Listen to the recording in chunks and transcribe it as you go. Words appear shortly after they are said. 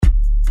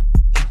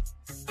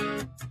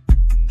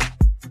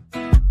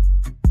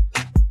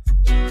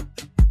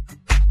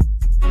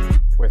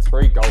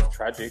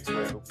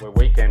tragics. We're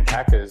weekend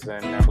packers,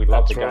 and we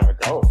love the game of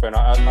golf. And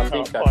I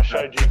think that I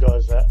showed you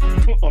guys that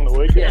on the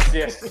weekend.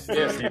 Yes,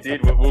 you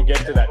did. We'll get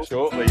to that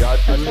shortly.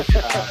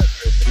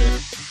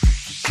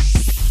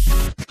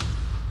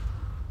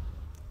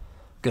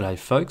 G'day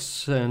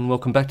folks, and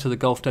welcome back to the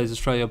Golf Days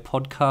Australia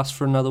podcast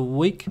for another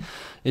week.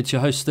 It's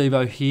your host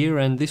Steve-O here,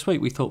 and this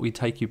week we thought we'd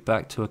take you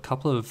back to a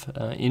couple of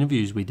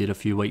interviews we did a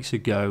few weeks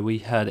ago. We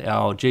had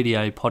our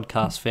GDA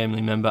podcast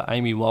family member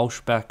Amy Walsh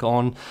back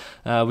on.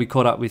 We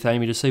caught up with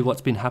Amy to see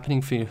what's been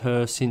happening for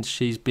her since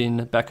she's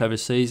been back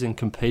overseas and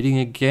competing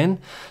again.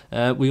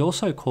 We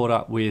also caught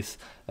up with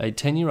a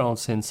 10-year-old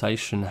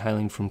sensation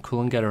hailing from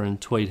Coolangatta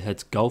and Tweed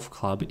Heads Golf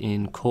Club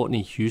in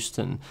Courtney,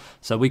 Houston.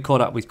 So we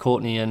caught up with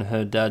Courtney and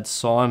her dad,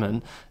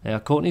 Simon. Now,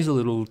 Courtney's a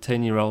little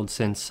 10-year-old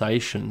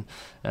sensation,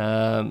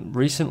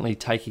 recently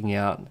taking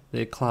out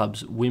their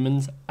club's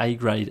women's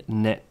A-grade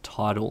net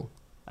title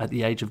at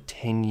the age of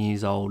 10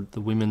 years old,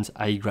 the women's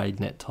A-grade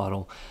net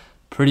title.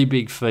 Pretty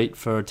big feat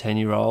for a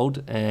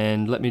 10-year-old,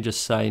 and let me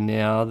just say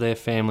now, their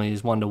family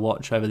is one to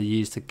watch over the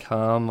years to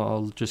come.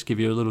 I'll just give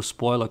you a little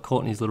spoiler.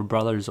 Courtney's little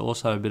brother is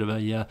also a bit of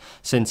a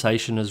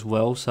sensation as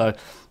well. So,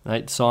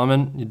 mate,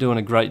 Simon, you're doing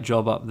a great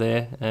job up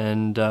there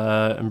and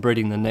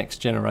breeding the next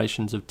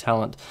generations of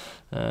talent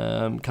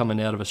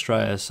coming out of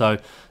Australia. So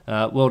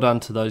well done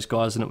to those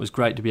guys, and it was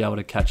great to be able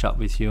to catch up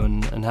with you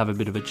and have a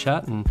bit of a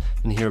chat and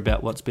hear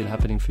about what's been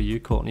happening for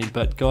you, Courtney.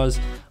 But guys,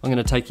 I'm going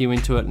to take you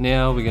into it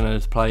now. We're going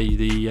to play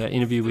the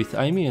interview with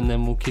Amy, and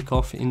then we'll kick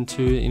off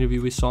into the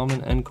interview with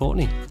Simon and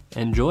Courtney.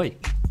 Enjoy.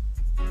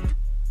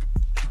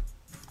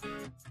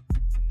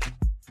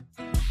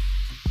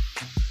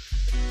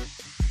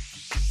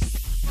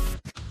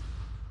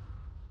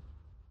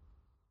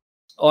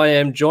 I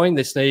am joined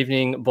this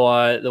evening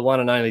by the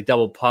one and only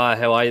Double Par.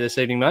 How are you this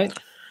evening, mate?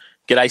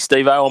 G'day,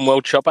 Steve-O. I'm well,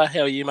 Chopper.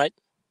 How are you, mate?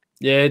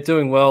 Yeah,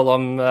 doing well.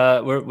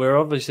 We're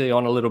obviously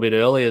on a little bit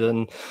earlier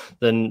than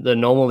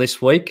normal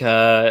this week.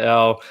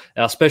 Our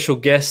special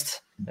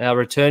guest, our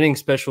returning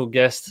special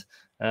guest,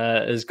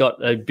 has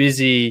got a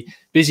busy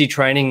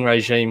training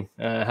regime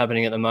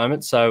happening at the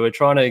moment. So we're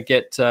trying to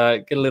get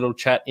a little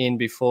chat in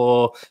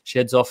before she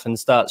heads off and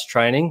starts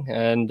training.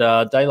 And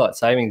daylight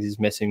savings is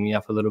messing me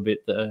up a little bit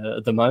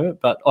at the moment,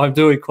 but I'm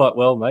doing quite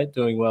well, mate.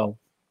 Doing well.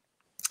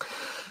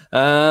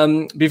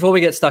 Before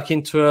we get stuck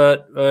into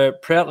it, we're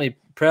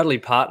proudly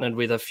partnered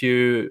with a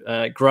few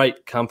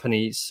great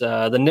companies.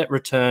 The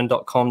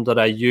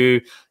netreturn.com.au.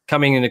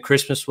 Coming into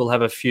Christmas, we'll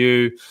have a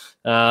few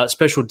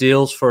special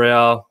deals for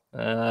our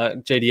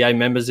GDA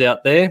members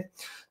out there,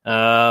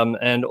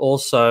 and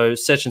also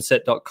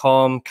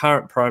sessionset.com,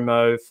 current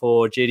promo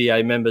for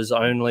GDA members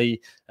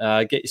only.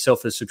 Get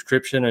yourself a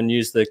subscription and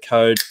use the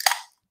code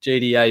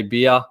GDA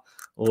beer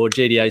or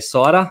GDA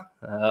cider,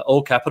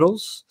 all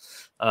capitals,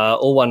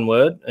 all one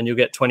word, and you'll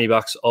get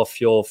 $20 off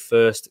your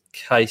first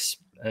case.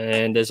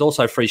 And there's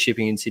also free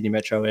shipping in Sydney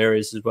metro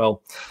areas as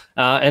well.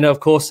 And,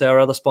 of course,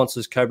 our other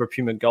sponsors, Cobra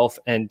Puma Golf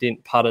and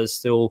Dint Putters,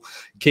 still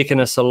kicking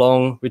us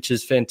along, which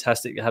is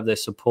fantastic to have their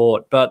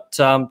support. But,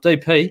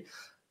 DP,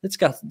 let's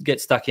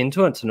get stuck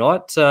into it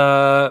tonight.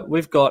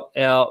 We've got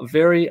our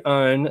very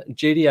own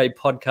GDA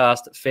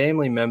podcast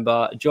family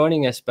member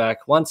joining us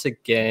back once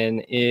again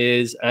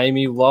is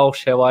Amy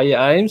Walsh. How are you,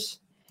 Ames?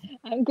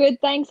 I'm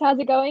good, thanks. How's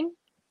it going?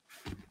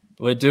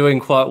 We're doing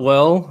quite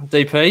well.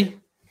 DP?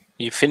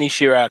 You finish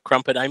your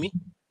crumpet, Amy?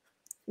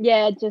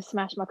 Yeah, just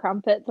smashed my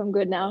crumpets. I'm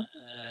good now.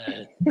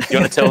 You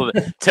want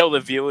to tell the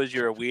viewers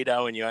you're a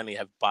weirdo and you only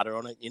have butter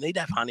on it? You need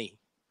to have honey.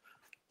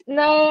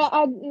 No,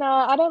 I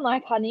don't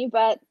like honey,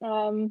 but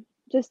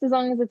just as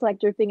long as it's like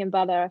dripping in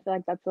butter, I feel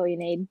like that's all you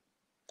need.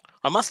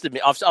 I must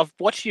admit, I've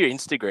watched your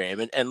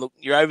Instagram and look,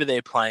 you're over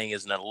there playing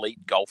as an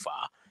elite golfer,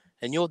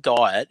 and your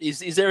diet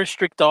is there a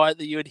strict diet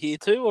that you adhere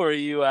to, or are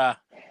you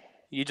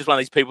just one of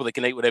these people that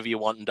can eat whatever you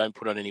want and don't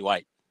put on any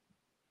weight?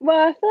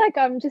 Well, I feel like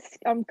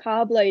I'm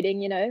carb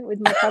loading,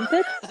 with my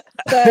crumpets.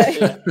 So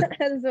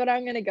that's what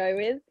I'm going to go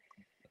with.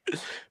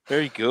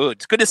 Very good.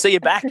 It's good to see you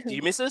back. Do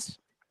you miss us?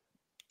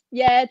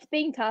 Yeah, it's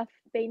been tough.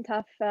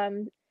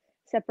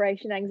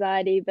 Separation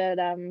anxiety, but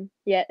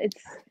yeah,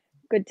 it's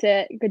good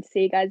to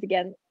see you guys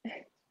again.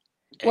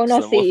 Excellent.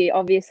 Well, not see you,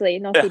 obviously,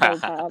 not see Double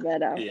Par,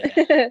 but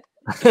yeah.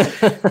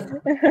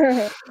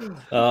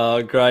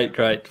 Oh,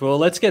 great. Well,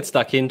 let's get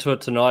stuck into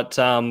it tonight.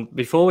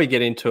 Before we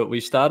get into it, we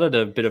started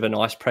a bit of an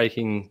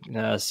ice-breaking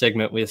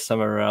segment with some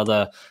of our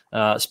other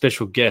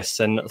special guests,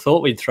 and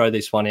thought we'd throw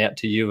this one out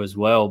to you as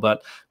well.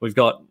 But we've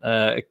got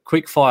a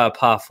quick fire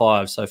par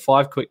 5, so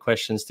 5 quick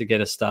questions to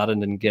get us started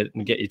and get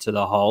you to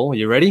the hole. Are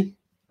you ready?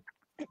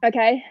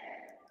 Okay.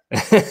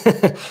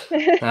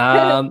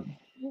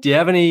 Do you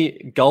have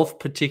any golf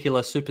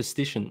particular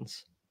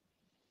superstitions?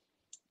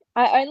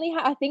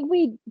 I think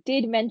we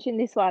did mention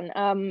this one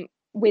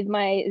with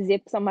my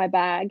zips on my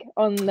bag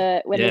when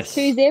there's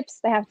 2 zips,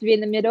 they have to be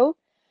in the middle.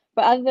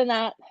 But other than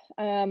that,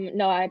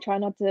 no, I try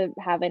not to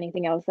have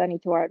anything else I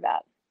need to worry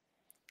about.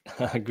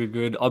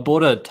 Good. I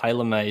bought a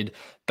TaylorMade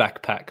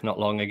backpack not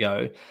long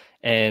ago,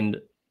 and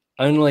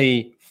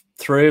only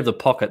 3 of the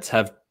pockets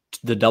have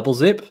the double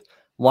zip.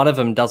 One of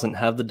them doesn't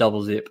have the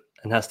double zip,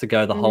 and has to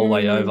go the whole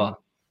way over,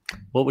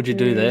 what would you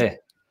do there?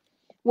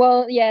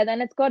 Well, yeah,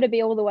 then it's got to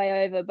be all the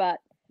way over. But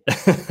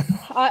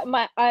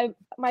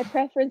my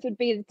preference would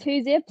be the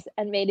 2 zips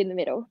and meet in the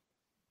middle.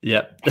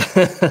 Yep.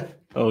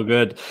 All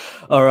good.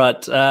 All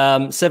right.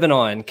 7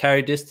 iron,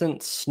 carry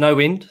distance, no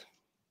wind.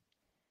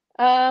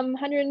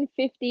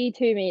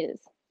 152 meters.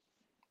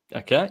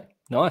 Okay,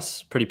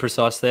 nice. Pretty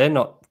precise there.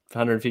 Not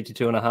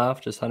 152 and a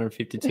half, just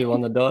 152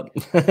 on the dot.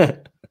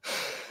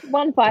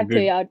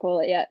 152, I'd call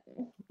it. Yeah.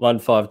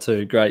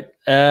 152. Great.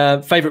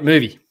 Favorite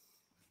movie?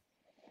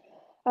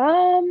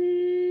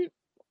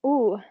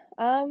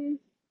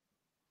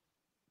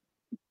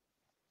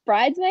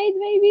 Bridesmaids,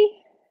 maybe.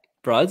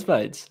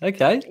 Bridesmaids.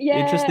 Okay.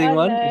 Yeah, Interesting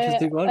one.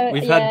 Interesting one.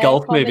 We've had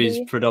golf movies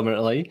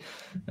predominantly.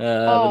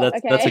 But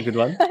that's a good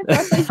one. Probably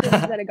should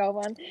have said a golf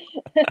one.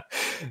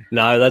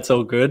 No, that's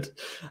all good.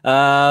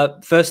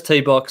 First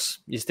tee box,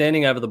 you're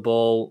standing over the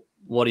ball.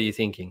 What are you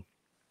thinking?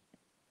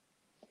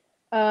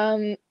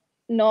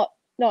 Not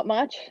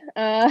much.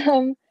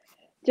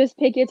 Just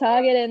pick your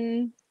target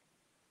and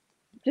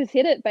just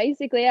hit it,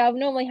 basically. I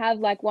normally have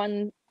like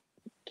one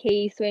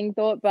key swing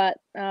thought, but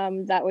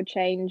that would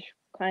change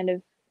kind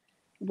of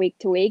week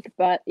to week.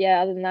 But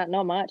yeah, other than that,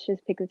 not much.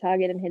 Just pick the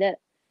target and hit it.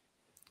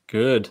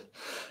 Good.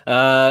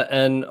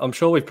 And I'm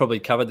sure we've probably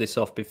covered this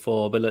off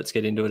before, but let's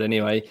get into it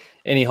anyway.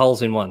 Any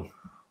holes in one?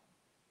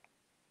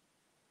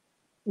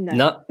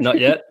 No, not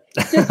yet.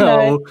 Just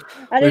no.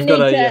 I don't need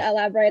to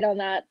elaborate on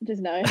that.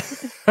 Just no.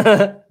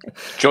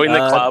 Join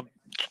the club.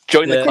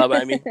 Join the club,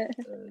 Amy.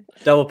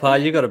 Double par,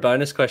 you got a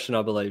bonus question,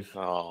 I believe.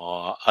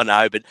 Oh, I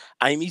know, but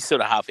Amy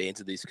sort of half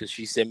answered this because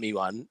she sent me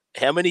one.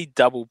 How many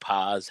double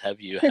pars have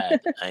you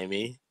had,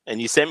 Amy? And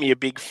you sent me a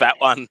big fat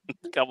one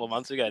a couple of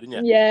months ago,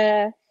 didn't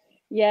you?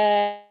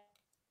 Yeah.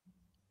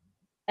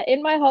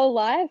 In my whole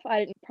life,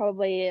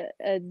 probably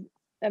a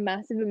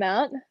massive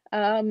amount.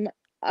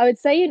 I would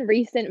say in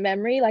recent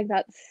memory,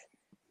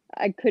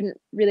 I couldn't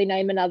really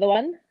name another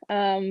one.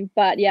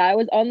 But yeah, I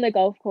was on the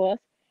golf course,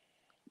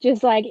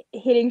 just like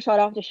hitting shot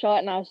after shot,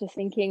 and I was just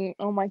thinking,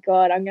 oh my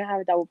God, I'm going to have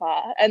a double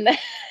par. And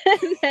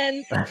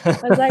then I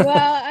was like,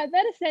 well, I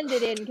better send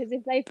it in, because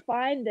if they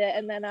find it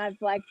and then I've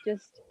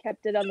just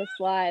kept it on the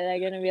sly, they're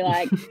going to be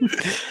like, I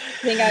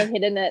think I've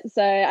hidden it.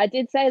 So I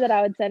did say that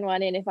I would send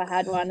one in if I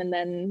had one, and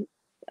then,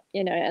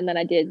 and then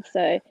I did.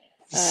 So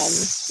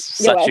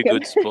such a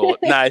good sport.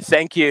 No,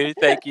 thank you.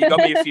 Got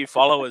me a few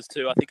followers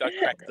too. I think I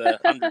cracked the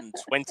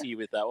 120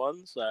 with that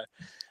one. So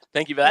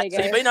thank you for that.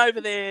 So you've been over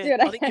there.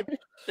 I think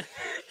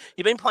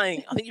you've been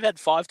playing. I think you've had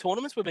 5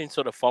 tournaments we've been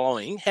sort of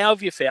following. How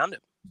have you found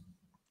it?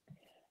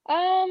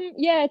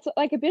 Yeah, it's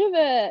like a bit of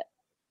a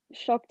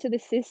shock to the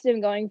system,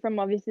 going from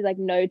obviously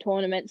no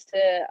tournaments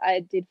to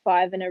I did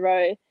 5 in a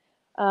row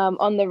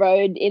on the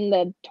road in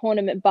the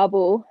tournament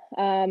bubble.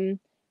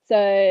 So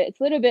it's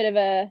a little bit of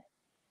a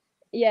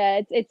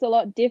it's a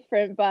lot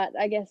different, but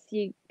I guess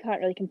you can't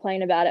really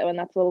complain about it when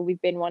that's all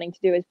we've been wanting to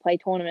do is play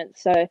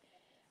tournaments. So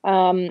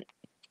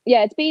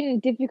it's been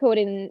difficult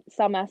in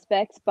some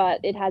aspects, but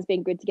it has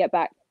been good to get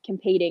back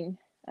competing,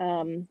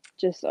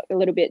 just a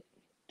little bit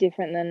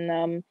different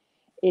than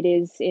it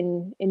is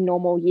in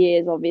normal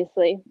years,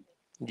 obviously.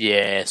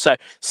 Yeah. So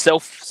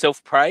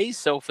self-praise,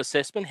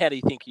 self-assessment, how do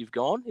you think you've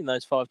gone in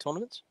those 5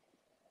 tournaments?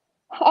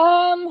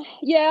 I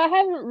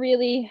haven't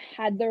really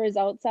had the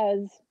results I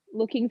was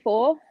looking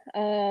for.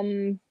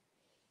 I've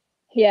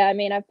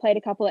played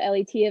a couple of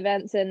LET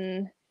events,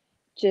 and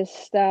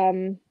just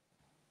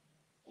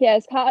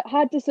it's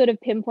hard to sort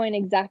of pinpoint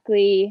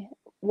exactly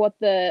what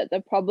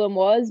the problem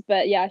was,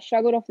 but I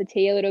struggled off the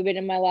tee a little bit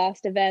in my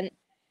last event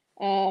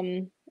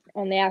on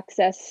the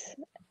Access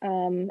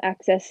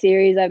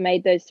series. I've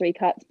made those 3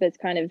 cuts, but it's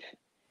kind of, if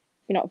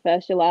you're not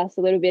first, you're last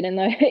a little bit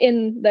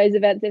in those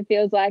events, it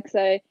feels like.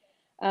 So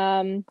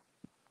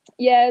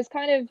it's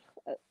kind of,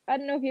 I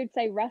don't know if you'd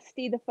say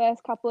rusty the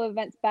first couple of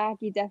events back.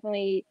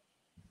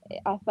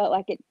 I felt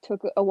like it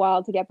took a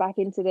while to get back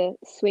into the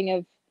swing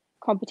of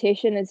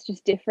competition. It's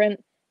just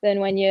different than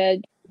when you're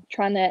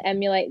trying to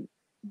emulate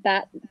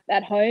that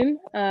at home.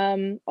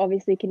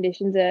 Obviously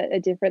conditions are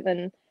different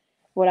than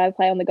what I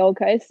play on the Gold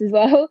Coast as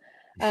well.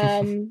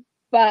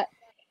 But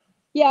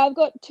I've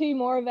got 2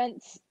 more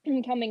events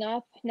coming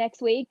up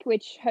next week,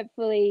 which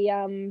hopefully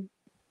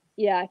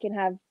I can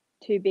have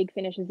 2 big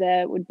finishes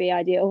there. Would be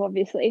ideal,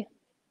 obviously.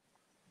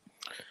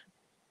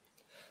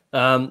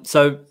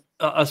 So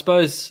I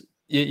suppose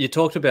you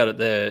talked about it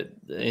there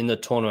in the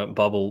tournament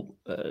bubble.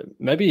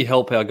 Maybe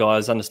help our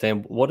guys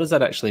understand, what does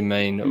that actually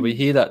mean? We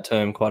hear that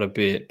term quite a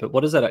bit, but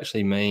what does that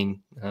actually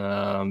mean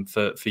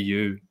for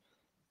you?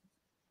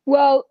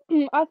 Well,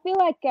 I feel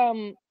like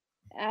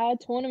our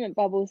tournament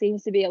bubble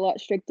seems to be a lot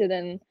stricter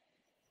than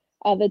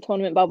other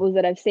tournament bubbles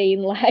that I've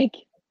seen. I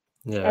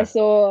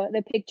saw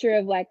the picture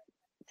of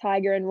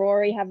Tiger and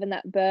Rory having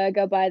that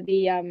burger by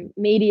the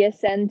media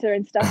center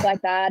and stuff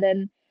like that,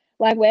 and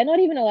we're not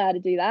even allowed to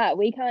do that.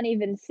 We can't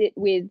even sit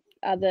with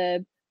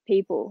other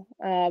people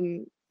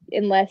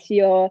unless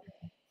you're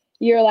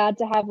allowed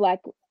to have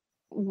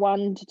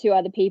 1 to 2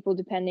 other people,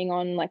 depending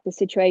on like the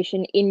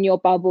situation in your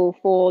bubble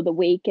for the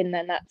week, and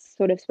then that's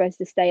sort of supposed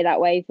to stay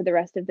that way for the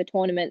rest of the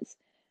tournaments.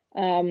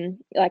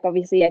 Like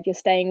obviously, if you're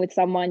staying with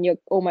someone, you're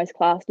almost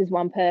classed as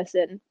one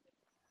person.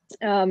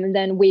 And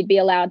then we'd be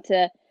allowed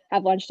to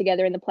have lunch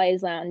together in the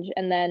players' lounge,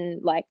 and then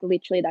like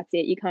literally that's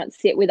it. You can't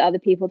sit with other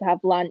people to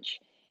have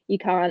lunch. You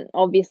can't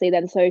obviously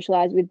then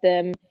socialize with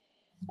them.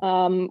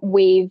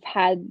 We've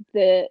had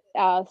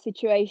our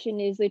situation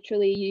is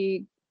literally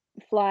you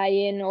fly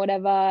in or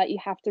whatever, you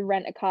have to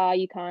rent a car.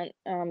 You can't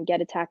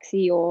get a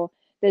taxi, or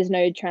there's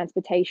no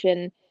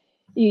transportation.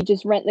 You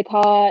just rent the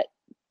car,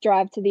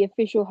 drive to the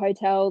official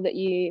hotel that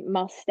you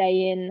must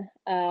stay in,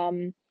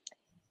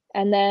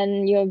 and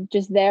then you're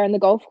just there in the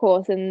golf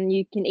course, and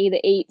you can either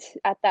eat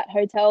at that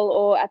hotel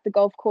or at the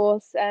golf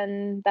course,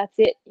 and that's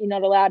it. You're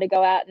not allowed to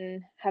go out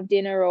and have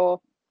dinner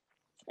or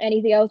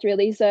anything else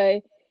really.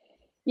 So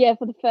yeah,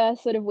 for the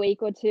first sort of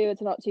week or two,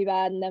 it's not too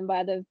bad, and then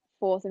by the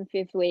 4th and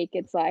 5th week,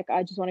 it's like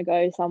I just want to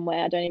go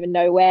somewhere. I don't even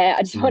know where.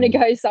 I just want to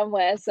go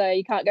somewhere. So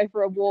you can't go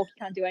for a walk, you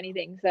can't do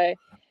anything. So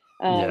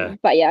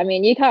but yeah, I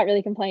mean, you can't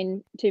really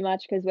complain too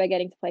much because we're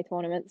getting to play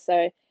tournaments.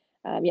 So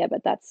yeah,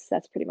 but that's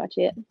pretty much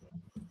it.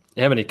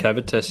 How many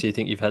COVID tests do you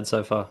think you've had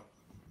so far?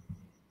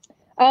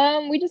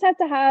 We just had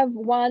to have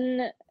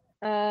one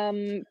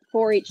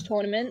for each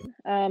tournament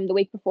the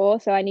week before.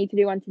 So I need to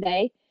do one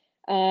today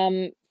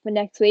for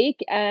next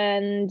week.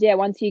 And yeah,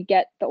 once you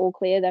get the all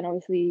clear, then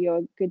obviously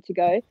you're good to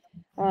go.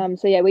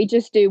 So yeah, we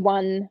just do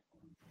one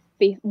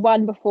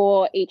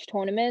before each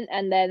tournament,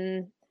 and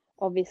then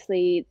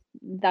obviously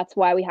that's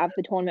why we have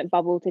the tournament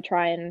bubble, to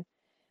try and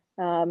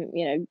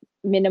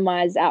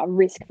minimize our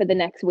risk for the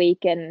next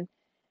week and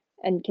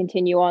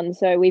continue on.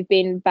 So we've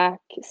been back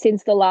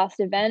since the last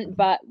event,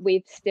 but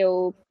we've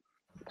still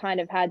kind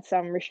of had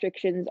some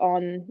restrictions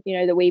on,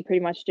 that we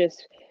pretty much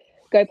just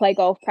go play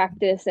golf,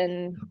 practice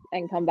and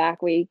come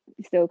back. We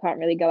still can't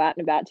really go out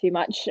and about too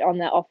much on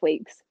the off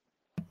weeks.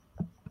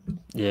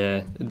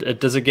 Yeah.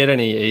 Does it get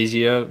any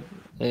easier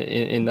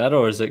in that,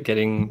 or is it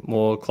getting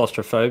more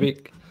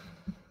claustrophobic?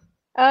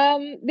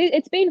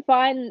 It's been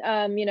fine,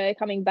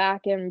 coming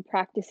back and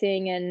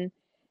practicing, and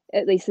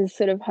at least there's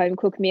sort of home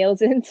cooked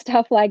meals and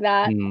stuff like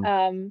that.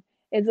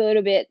 It's a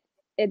little bit,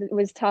 it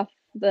was tough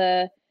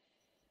the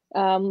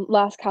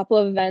last couple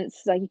of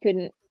events. Like you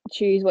couldn't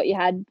choose what you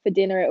had for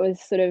dinner. It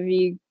was sort of,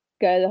 you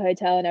go to the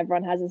hotel and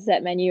everyone has a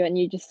set menu and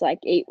you just like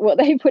eat what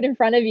they put in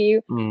front of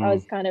you. I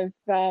was kind of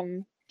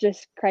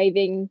just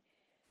craving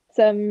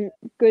some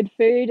good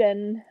food,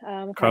 and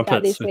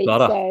crumpets this with week,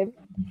 butter. so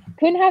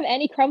couldn't have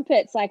any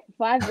crumpets like for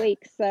 5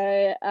 weeks. So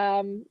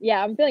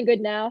yeah, I'm feeling good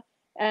now,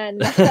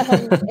 and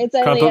it's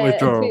only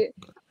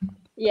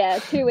a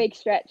 2-week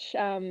stretch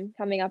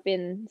coming up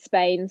in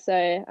Spain,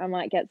 so I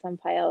might get some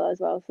paella as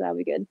well, so that'll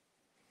be good.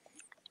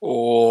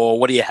 Or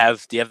what do you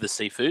have? Do you have the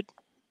seafood?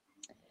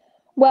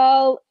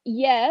 Well,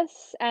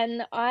 yes,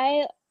 and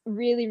I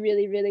really,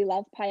 really, really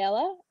love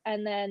paella.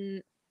 And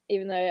then,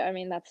 even though, I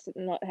mean, that's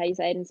not how you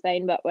say it in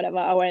Spain, but whatever,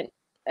 I won't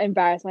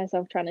embarrass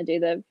myself trying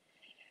to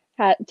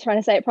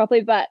say it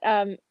properly. But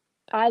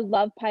I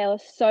love paella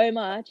so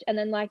much. And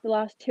then like the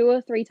last 2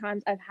 or 3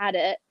 times I've had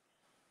it,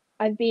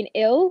 I've been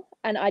ill,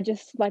 and I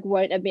just like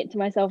won't admit to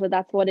myself that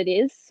that's what it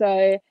is.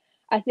 So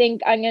I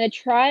think I'm going to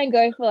try and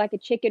go for like a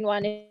chicken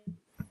one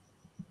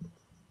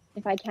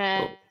if I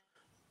can.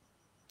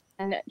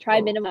 And try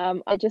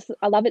minimum.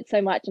 I love it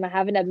so much, and I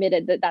haven't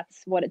admitted that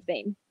that's what it's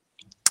been.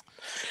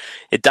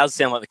 It does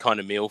sound like the kind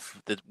of meal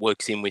that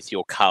works in with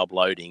your carb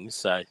loading.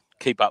 So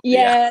keep up.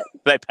 Yeah,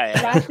 they pay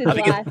out. Rice is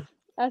life.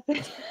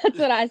 That's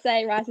what I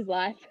say. Rice is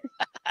life.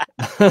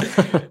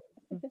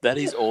 That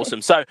is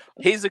awesome. So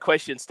here's the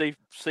question Steve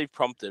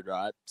prompted,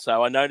 right?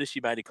 So I noticed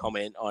you made a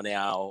comment on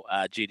our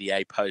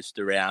GDA post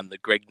around the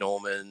Greg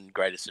Norman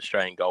Greatest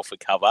Australian Golfer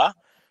cover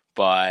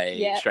by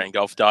Australian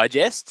Golf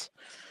Digest.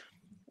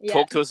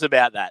 Talk to us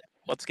about that.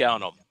 What's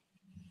going on?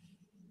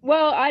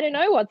 Well, I don't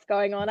know what's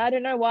going on. I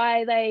don't know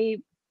why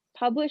they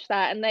publish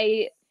that, and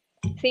they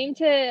seem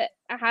to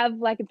have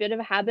like a bit of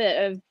a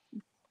habit of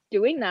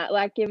doing that,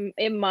 like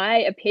in my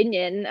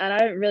opinion, and I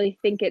don't really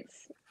think it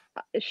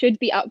should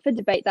be up for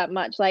debate that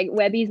much. Like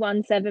Webby's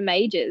won 7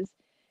 majors.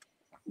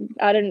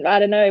 I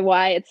don't know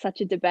why it's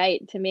such a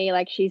debate. To me,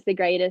 like, she's the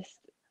greatest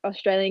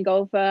Australian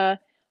golfer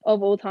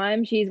of all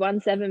time. She's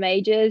won 7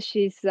 majors.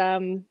 She's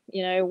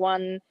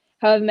won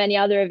however many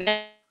other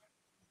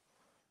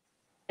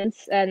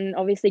events, and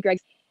obviously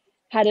Greg's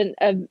had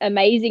an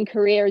amazing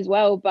career as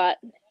well, but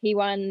he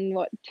won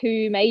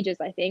 2 majors,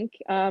 I think.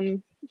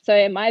 So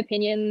in my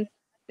opinion,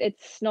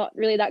 it's not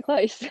really that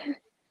close.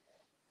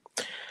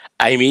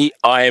 Amy,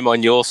 I am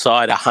on your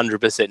side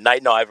 100%. Nate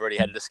and I have already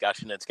had a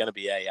discussion. It's going to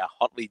be a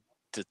hotly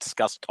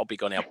discussed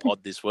topic on our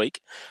pod this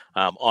week.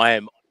 I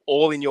am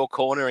all in your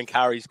corner and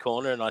Kari's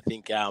corner, and I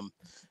think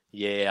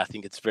I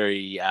think it's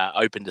very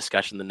open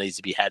discussion that needs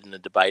to be had in a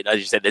debate. As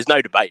you said, there's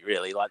no debate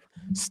really. Like,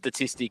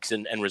 statistics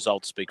and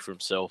results speak for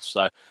themselves.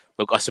 So,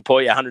 look, I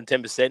support you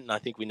 110%, and I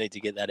think we need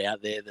to get that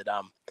out there that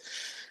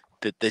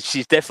that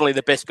she's definitely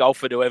the best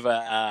golfer to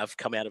ever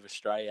come out of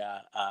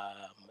Australia.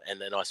 And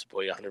then I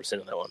support you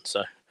 100% on that one.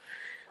 So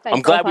Thanks,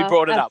 I'm glad we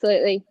brought it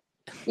Absolutely.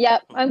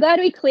 Yep, I'm glad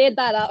we cleared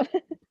that up.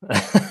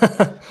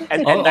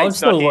 and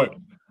Nate's not here.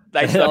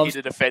 Nate's not here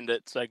to defend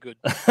it, so good.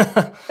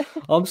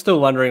 I'm still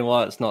wondering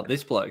why it's not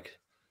this bloke.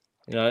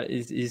 You know,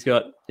 he's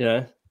got, you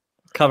know,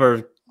 cover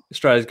of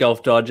Australia's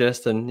Golf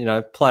Digest and, you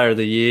know, Player of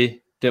the Year.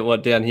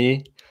 Down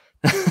here?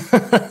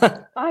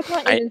 I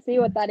can't even see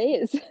what that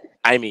is.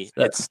 Amy,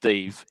 it's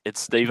Steve. It's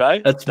Steve-O.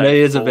 That's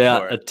me as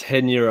about a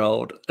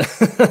 10-year-old.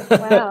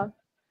 Wow.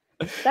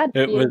 That's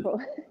beautiful.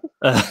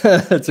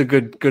 It's a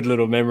good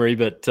little memory,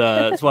 but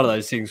it's one of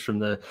those things from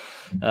the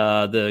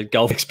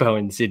Golf Expo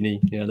in Sydney.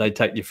 You know, they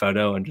take your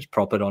photo and just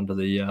prop it onto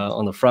the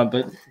on the front.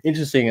 But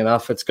interesting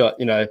enough, it's got,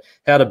 you know,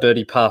 how to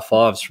birdie par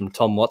fives from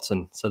Tom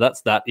Watson. So that's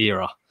that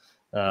era.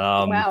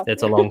 Wow.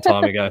 It's a long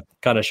time ago.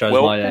 Kind of shows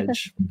my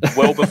age.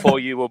 Well before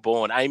you were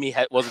born. Amy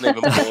wasn't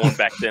even born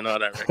back then, I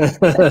don't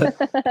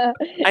reckon.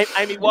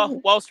 Amy,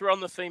 whilst we're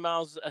on the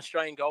females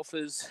Australian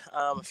golfers,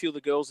 a few of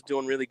the girls are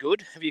doing really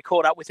good. Have you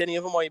caught up with any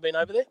of them while you've been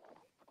over there?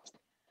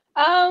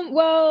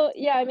 Well,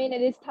 yeah, I mean,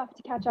 it is tough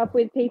to catch up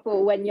with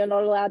people when you're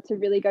not allowed to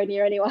really go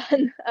near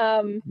anyone.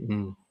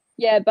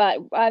 Yeah, but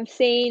I've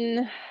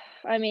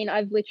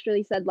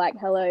literally said like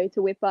hello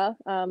to Whipper.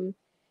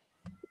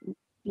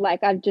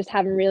 Like I just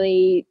haven't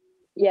really,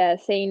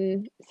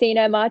 seen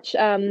her much.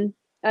 I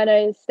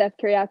know Steph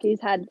Kyriaki's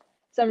had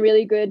some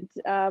really good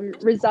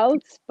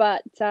results,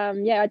 but I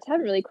just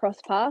haven't really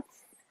crossed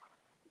paths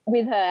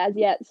with her as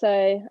yet.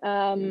 So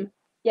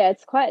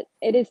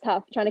it is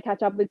tough trying to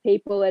catch up with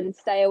people and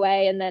stay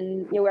away, and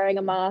then you're wearing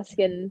a mask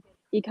and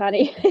you can't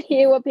even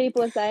hear what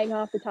people are saying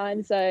half the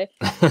time. So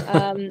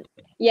I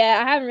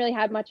haven't really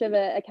had much of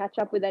a catch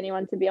up with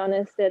anyone, to be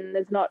honest, and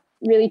there's not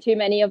really too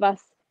many of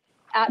us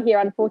out here,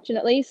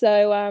 unfortunately.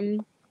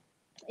 So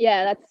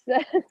that's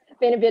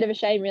been a bit of a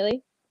shame,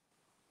 really.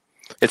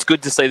 It's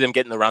good to see them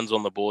getting the runs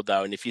on the board,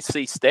 though. And if you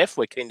see Steph,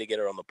 we're keen to get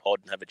her on the pod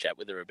and have a chat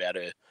with her about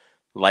her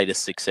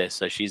latest success.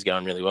 So she's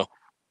going really well.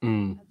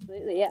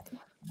 Absolutely, yeah.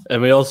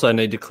 And we also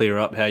need to clear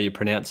up how you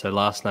pronounce her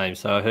last name.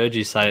 So I heard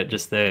you say it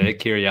just there,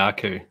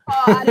 Kyriakou.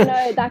 Oh, I don't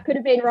know. That could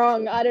have been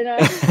wrong. I don't know.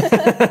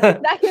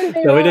 That could have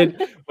been wrong.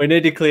 We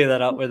need to clear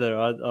that up with her.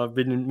 I've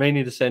been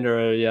meaning to send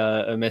her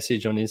a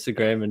message on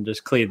Instagram and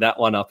just clear that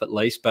one up at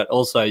least. But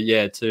also,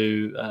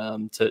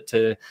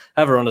 to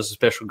have her on as a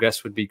special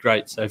guest would be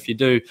great. So if you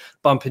do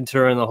bump into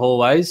her in the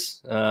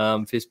hallways,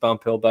 fist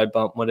bump, elbow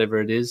bump, whatever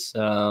it is,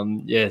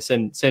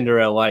 send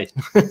her our way.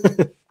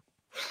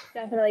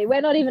 Definitely. We're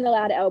not even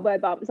allowed to elbow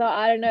bump, so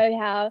I don't know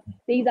how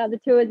these other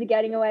tours are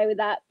getting away with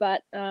that,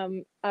 but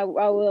I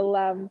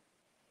will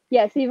see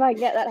if I can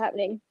get that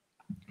happening.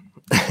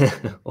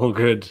 All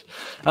good.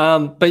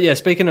 But yeah,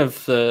 speaking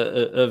of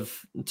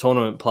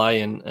tournament play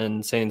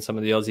and seeing some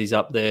of the Aussies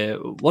up there,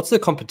 what's the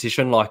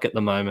competition like at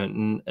the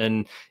moment?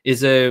 And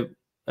is there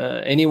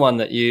anyone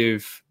that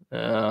you've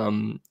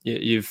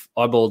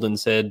eyeballed and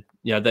said,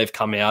 you know, they've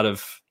come out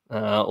of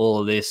all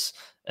of this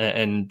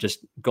and just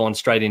gone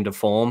straight into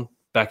form,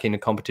 back into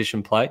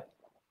competition play?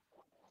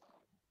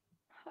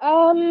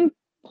 I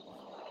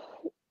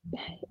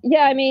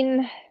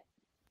mean,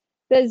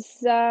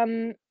 there's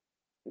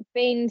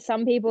been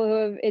some people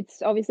who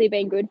it's obviously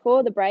been good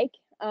for the break.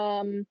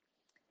 In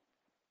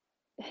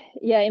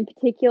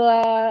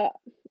particular,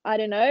 I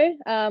don't know.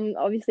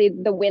 Obviously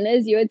the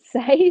winners, you would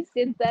say,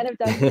 since then have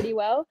done pretty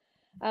well.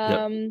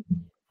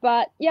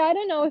 But yeah, I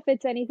don't know if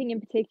it's anything in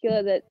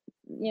particular that,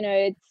 you know,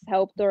 it's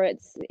helped or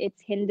it's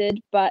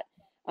hindered. But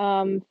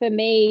for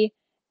me,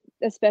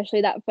 especially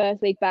that first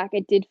week back,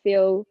 it did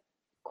feel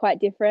quite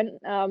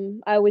different.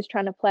 I was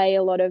trying to play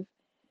a lot of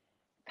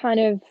kind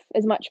of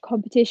as much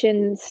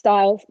competition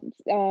style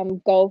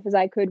golf as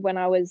I could when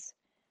I was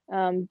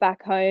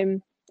back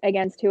home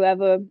against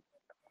whoever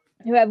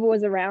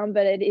was around,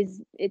 but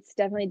it's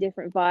definitely a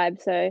different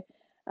vibe. So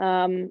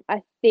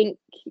I think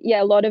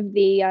a lot of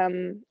the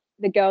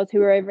girls who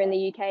were over in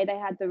the UK, they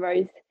had the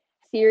Rose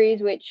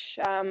series, which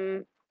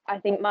I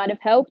think might have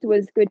helped.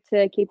 Was good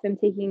to keep them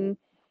ticking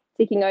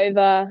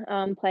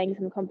over, playing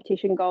some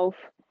competition golf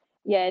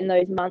in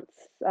those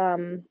months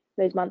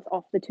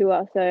off the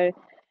tour. So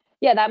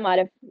that might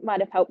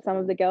have helped some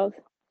of the girls.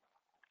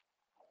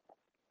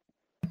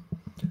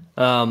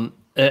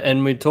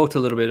 And we talked a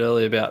little bit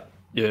earlier about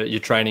your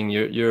training.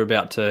 You're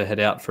about to head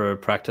out for a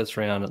practice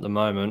round at the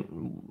moment.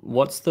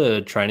 What's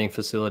the training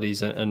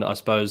facilities and I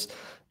suppose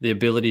the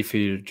ability for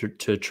you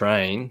to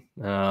train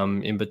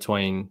in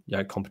between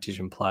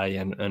competition play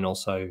and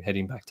also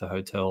heading back to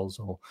hotels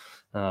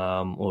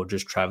or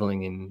just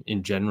traveling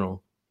in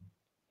general?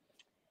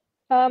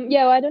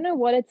 Well, I don't know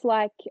what it's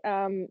like,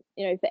 for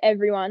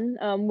everyone.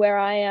 Where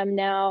I am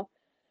now,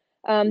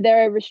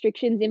 there are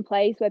restrictions in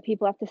place where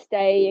people have to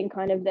stay in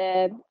kind of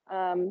their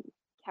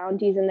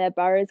counties and their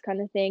boroughs kind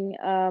of thing.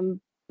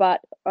 But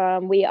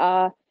we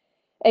are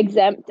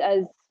exempt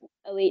as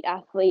elite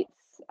athletes.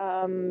 We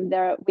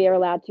are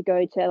allowed to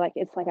go to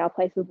it's like our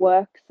place of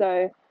work.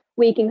 So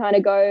we can kind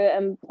of go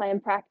and play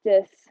and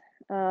practice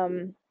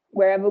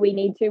wherever we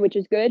need to, which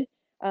is good.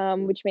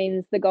 Which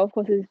means the golf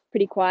course is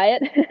pretty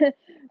quiet,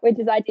 which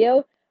is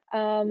ideal.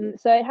 So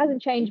it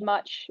hasn't changed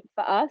much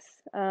for us.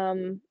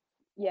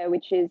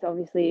 Which is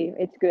obviously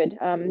it's good.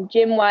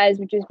 Gym wise,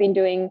 we've just been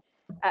doing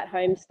at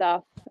home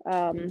stuff.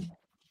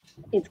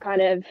 It's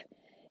kind of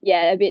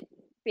a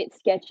bit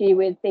sketchy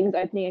with things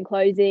opening and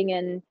closing,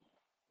 and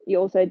you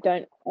also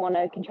don't want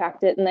to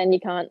contract it and then you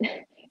can't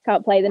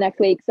play the next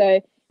week. So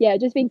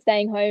just been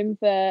staying home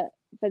for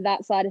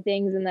that side of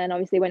things, and then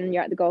obviously when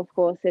you're at the golf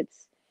course,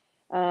 it's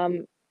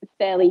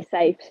fairly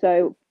safe.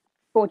 So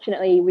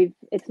fortunately,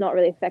 it's not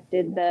really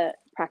affected the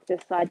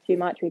practice side too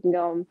much. We can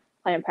go and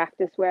play and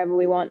practice wherever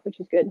we want, which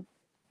is good.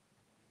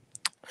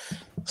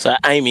 So,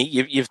 Amy,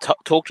 you've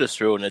talked us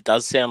through, and it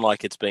does sound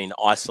like it's been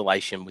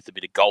isolation with a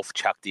bit of golf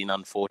chucked in,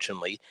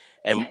 unfortunately.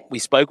 And we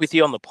spoke with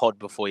you on the pod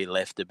before you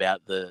left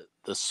about the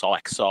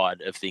psych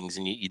side of things,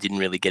 and you didn't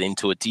really get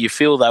into it. Do you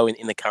feel, though,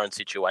 in the current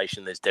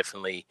situation, there's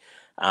definitely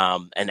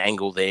an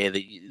angle there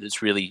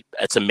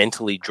it's a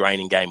mentally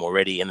draining game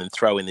already, and then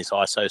throw in this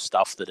ISO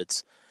stuff, that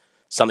it's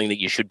something that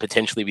you should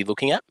potentially be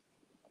looking at?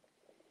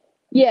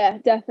 Yeah,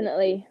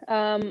 definitely.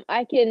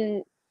 I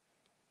can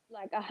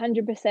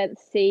 100%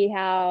 see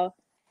how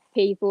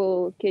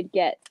people could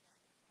get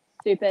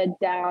super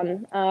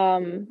down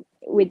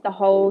with the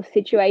whole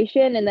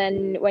situation, and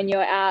then when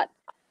you're out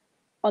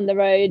on the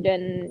road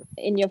and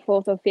in your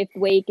 4th or 5th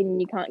week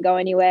and you can't go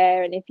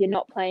anywhere, and if you're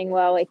not playing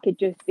well, it could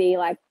just be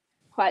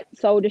quite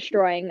soul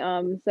destroying.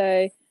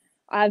 So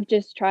I've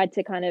just tried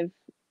to kind of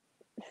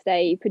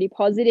stay pretty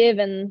positive,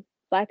 and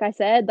like I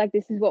said,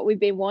 this is what we've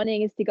been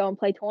wanting, is to go and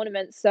play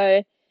tournaments.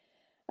 So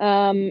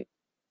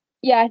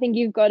I think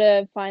you've got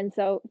to find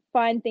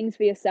things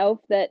for yourself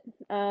that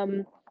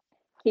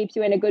keeps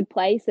you in a good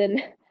place,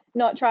 and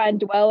not try and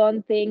dwell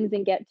on things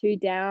and get too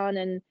down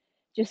and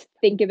just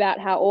think about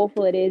how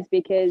awful it is,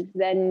 because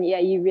then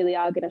you really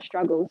are going to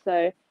struggle.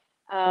 So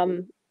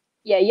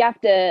you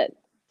have to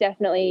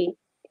definitely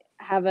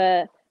have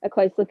a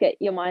close look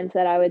at your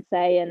mindset, I would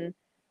say. And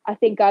I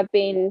think I've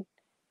been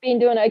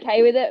doing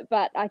okay with it,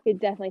 but I could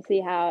definitely see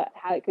how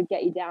it could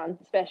get you down,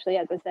 especially,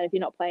 as I said, if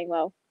you're not playing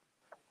well.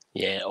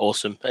 Yeah,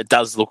 awesome. It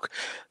does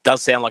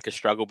sound like a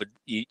struggle, but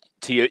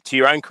to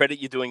your own credit,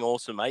 you're doing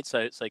awesome, mate.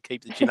 So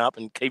keep the chin up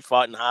and keep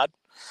fighting hard.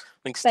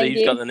 I think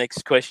Steve's got the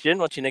next question.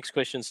 What's your next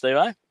question,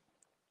 Steve-O?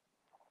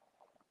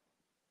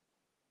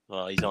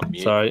 Oh, he's on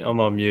mute. Sorry, I'm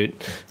on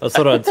mute. I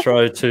thought I'd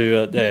throw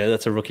to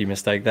that's a rookie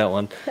mistake, that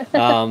one.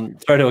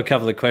 Throw to a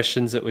couple of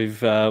questions that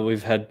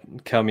we've had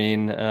come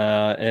in,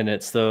 and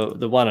it's the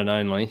one and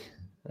only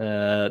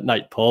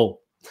Nate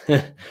Paul.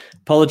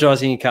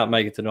 Apologising he can't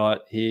make it tonight.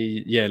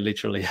 He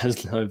literally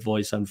has no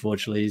voice,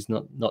 unfortunately. He's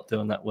not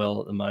doing that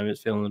well at the moment.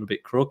 He's feeling a little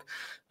bit crook,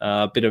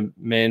 a bit of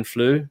man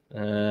flu,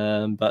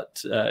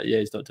 but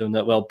he's not doing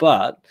that well.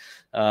 But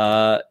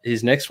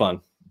his next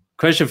one,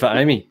 question for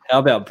Amy: how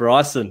about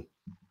Bryson?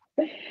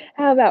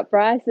 How about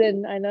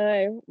Bryson? I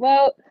know.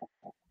 Well,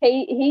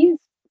 he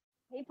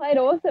played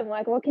awesome.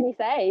 What can you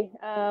say?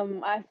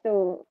 I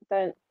still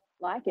don't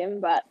like him,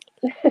 but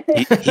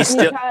he's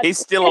still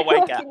a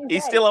wanker.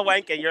 He's still a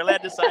wanker. You're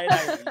allowed to say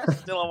it. He's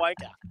still a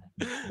wanker.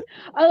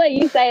 I'll let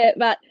you say it,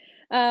 but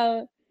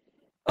I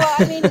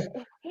mean,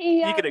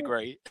 you could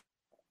agree.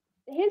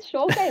 His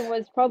short game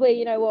was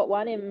probably what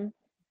won him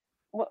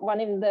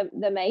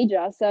the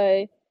major.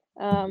 So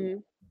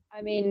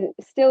I mean,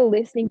 still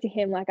listening to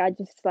him, I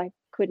just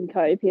couldn't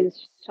cope. He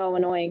was so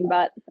annoying,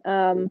 but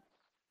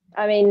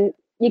I mean,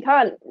 you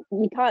can't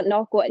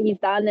knock what he's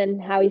done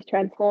and how he's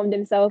transformed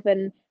himself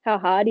and how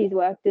hard he's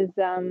worked. There's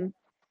no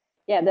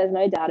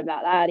doubt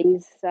about that.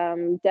 He's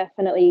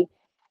definitely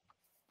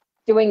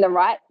doing the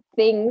right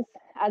things,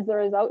 as the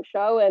results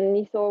show. And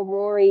you saw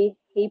Rory,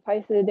 he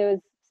posted it was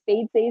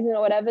speed season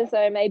or whatever,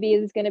 so maybe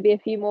there's going to be a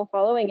few more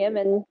following him,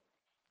 and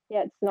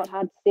it's not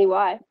hard to see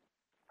why.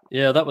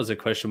 Yeah, that was a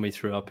question we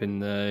threw up in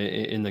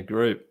the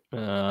group.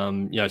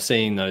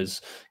 Seeing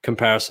those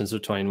comparisons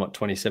between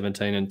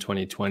 2017 and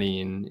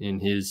 2020 in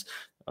his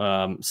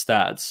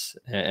stats,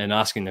 and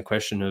asking the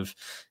question of,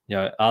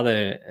 are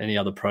there any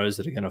other pros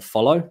that are going to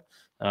follow?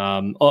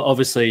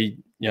 Obviously,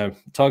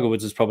 Tiger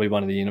Woods is probably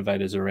one of the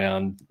innovators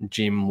around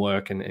gym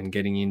work and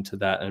getting into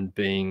that and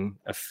being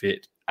a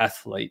fit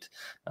athlete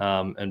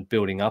and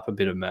building up a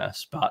bit of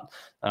mass. But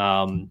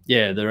are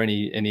there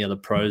any other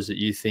pros that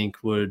you think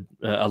would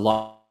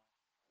align?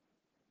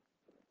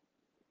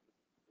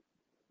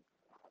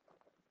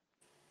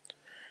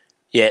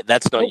 Yeah,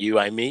 that's not you,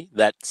 Amy.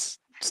 That's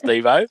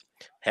Steve-O.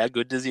 How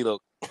good does he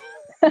look?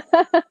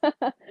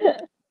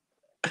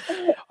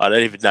 I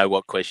don't even know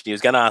what question. He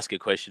was going to ask a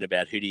question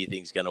about who do you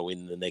think is going to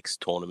win the next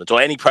tournament, or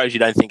any pros you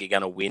don't think are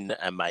going to win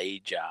a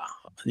major.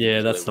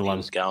 Yeah, that's the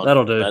one.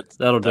 That'll do.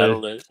 That'll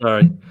do.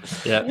 Sorry.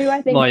 Yeah. Who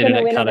I think my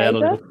internet cut out a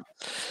little.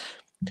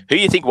 Who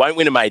you think won't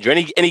win a major?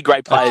 Any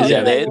great players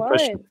out there?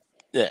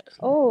 Yeah.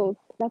 Oh,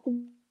 that's a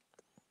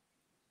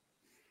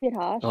bit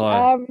harsh.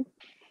 Oh.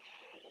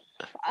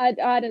 I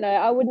don't know.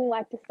 I wouldn't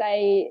like to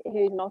say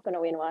who's not going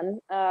to win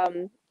one.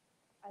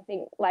 I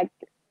think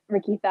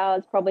Ricky Fowler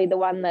is probably the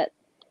one that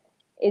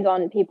is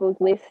on people's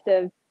list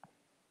of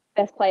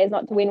best players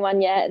not to win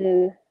one yet.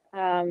 And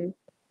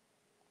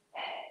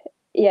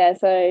yeah,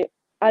 so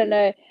I don't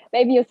know.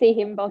 Maybe you'll see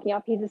him bulking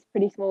up. He's a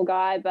pretty small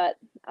guy, but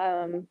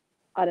I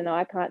don't know.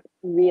 I can't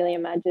really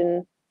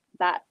imagine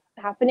that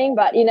happening,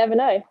 but you never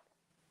know.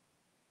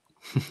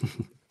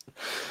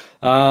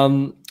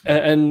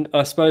 And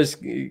I suppose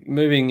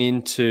moving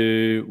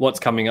into what's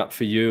coming up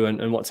for you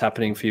and what's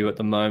happening for you at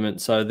the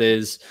moment. So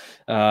there's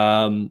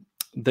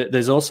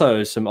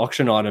also some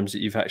auction items that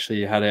you've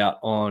actually had out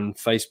on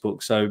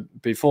Facebook. So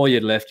before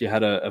you'd left, you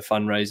had a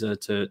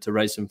fundraiser to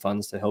raise some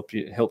funds to help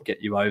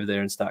get you over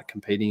there and start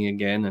competing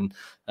again.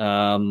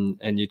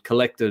 And you'd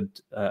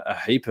collected a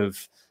heap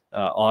of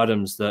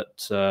items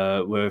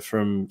that were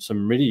from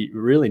some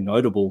really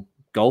notable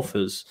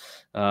golfers,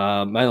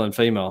 male and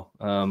female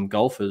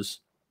golfers.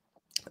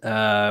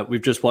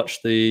 We've just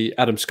watched the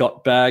Adam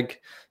Scott bag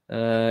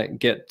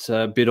get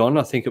bid on.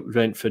 I think it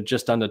went for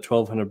just under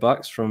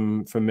 $1,200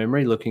 from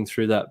memory, looking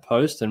through that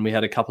post. And we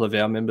had a couple of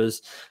our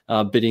members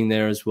bidding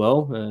there as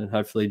well,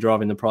 hopefully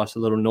driving the price a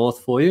little north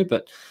for you.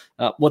 But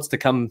what's to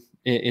come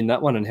in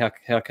that one, and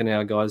how can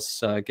our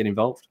guys get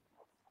involved?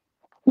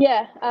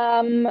 Yeah,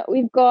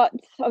 we've got,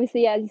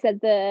 obviously, as you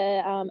said,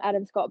 the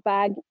Adam Scott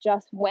bag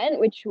just went,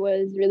 which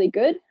was really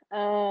good.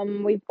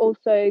 We've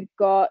also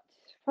got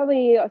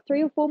probably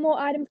 3 or 4 more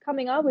items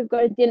coming up. We've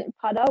got a dint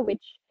putter,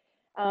 which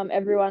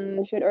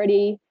everyone should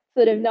already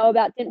sort of know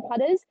about dint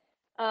putters.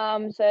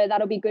 So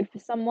that'll be good for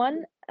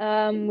someone.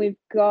 We've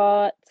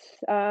got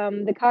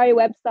the Kari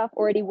Webb stuff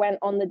already went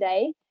on the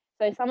day.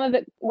 So some of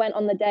it went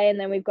on the day, and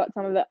then we've got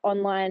some of it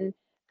online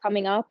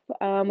coming up.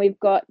 We've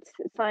got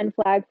signed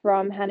flag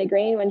from Hannah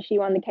Green when she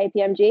won the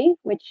KPMG,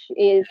 which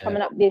is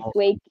coming up this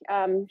week.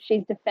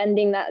 She's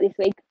defending that this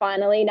week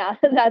finally, now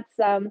that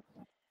that's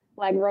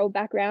like rolled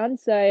back round.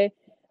 So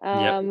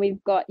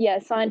we've got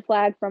signed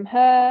flag from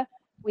her.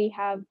 We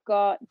have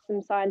got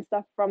some signed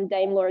stuff from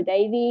Dame Laura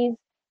Davies.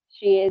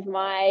 She is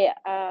my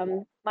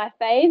my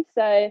fave.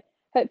 So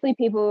hopefully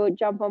people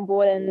jump on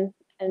board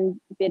and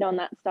bid on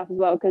that stuff as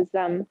well, because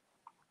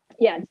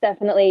it's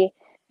definitely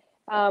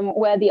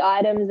worthy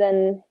items.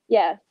 And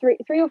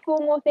 3 or 4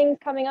 more things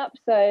coming up.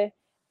 So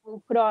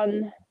we'll put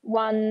on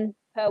one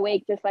per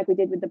week, just like we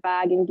did with the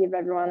bag, and give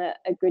everyone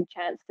a good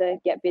chance to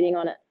get bidding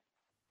on it.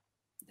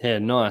 Yeah,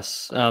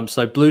 nice.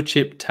 So Blue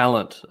Chip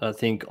Talent, I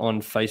think,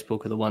 on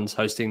Facebook are the ones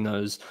hosting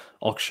those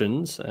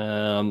auctions.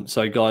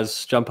 So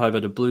guys, jump over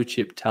to Blue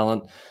Chip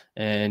Talent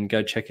and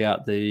go check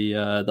out the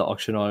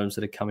auction items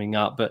that are coming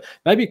up. But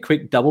maybe a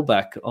quick double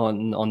back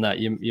on that.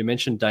 You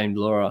mentioned Dame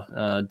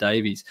Laura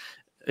Davies.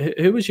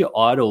 Who was your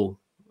idol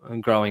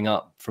growing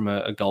up from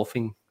a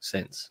golfing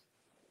sense?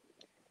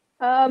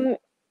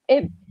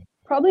 It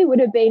probably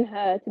would have been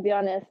her, to be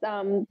honest.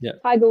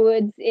 Tiger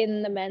Woods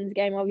in the men's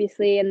game,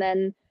 obviously, and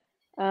then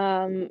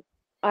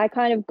I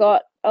kind of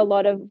got a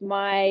lot of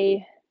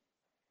my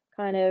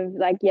kind of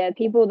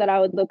people that I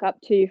would look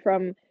up to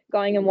from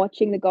going and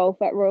watching the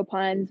golf at Royal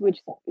Pines, which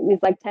is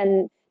like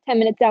 10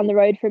 minutes down the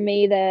road from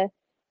me, the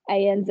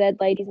ANZ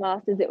Ladies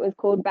Masters it was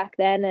called back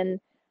then. And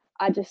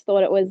I just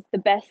thought it was the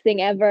best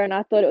thing ever. And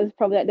I thought it was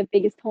probably like the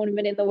biggest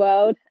tournament in the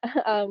world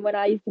when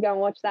I used to go and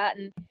watch that.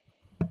 And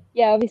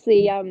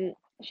obviously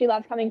she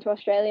loves coming to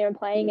Australia and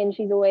playing, and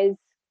she's always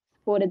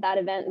supported that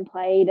event and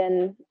played.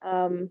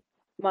 And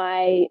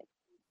my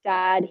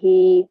dad,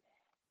 he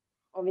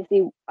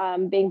obviously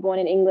being born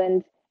in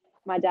England,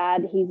 my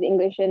dad, he's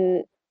English,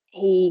 and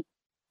he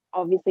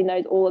obviously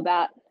knows all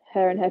about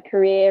her and her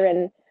career.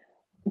 And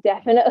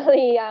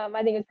definitely, I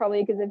think it's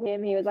probably because of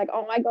him. He was like,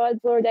 "Oh my God,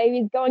 it's Laura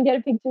Davies, go and get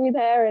a picture with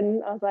her."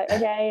 And I was like,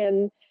 "Okay."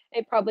 And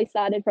it probably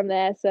started from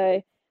there.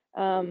 So,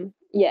 I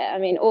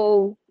mean,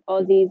 all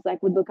Aussies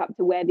would look up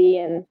to Webby,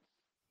 and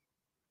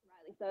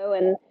rightly so.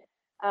 And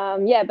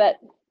but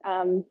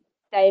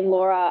Dame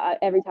Laura,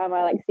 every time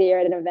I see her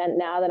at an event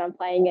now that I'm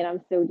playing in, I'm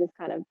still just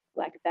kind of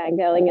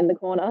fangirling in the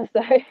corner.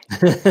 So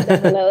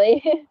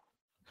definitely.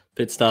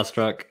 Bit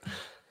starstruck.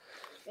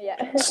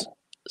 Yeah.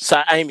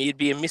 So Amy, you'd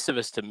be amiss of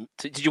us to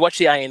did you watch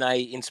the ANA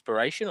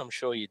Inspiration? I'm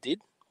sure you did.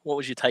 What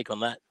was your take on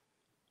that?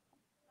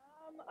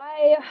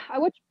 I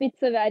watched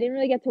bits of it. I didn't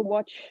really get to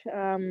watch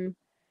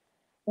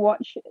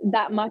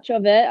that much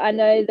of it. I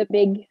know the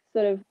big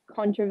sort of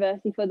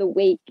controversy for the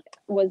week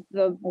was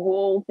the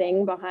wall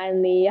thing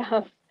behind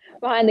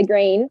the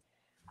green.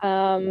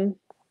 But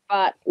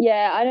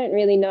I don't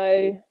really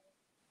know.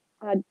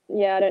 I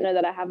don't know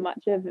that I have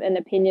much of an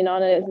opinion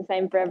on it. It's the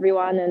same for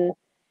everyone, and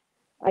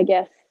I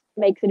guess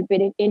makes it a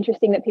bit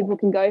interesting that people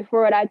can go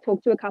for it. I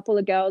talked to a couple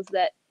of girls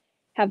that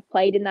have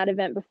played in that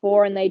event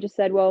before, and they just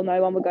said, well,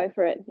 no one would go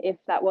for it if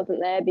that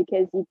wasn't there,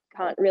 because you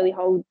can't really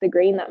hold the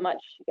green that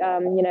much,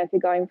 if you're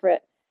going for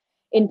it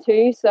in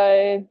 2.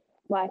 So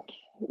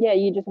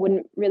you just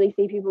wouldn't really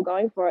see people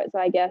going for it. So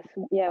I guess,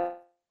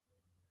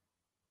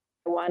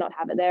 why not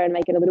have it there and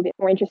make it a little bit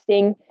more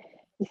interesting?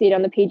 You see it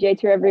on the PGA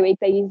Tour every week.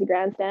 They use the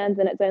grandstands,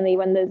 and it's only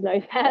when there's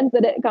no fans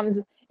that it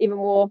becomes even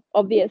more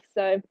obvious.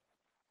 So,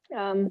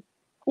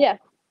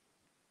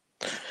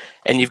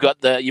 And you've got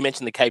you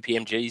mentioned the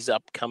KPMG's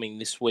upcoming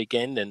this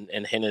weekend,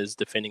 and Henna's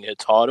defending her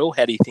title.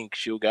 How do you think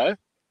she'll go?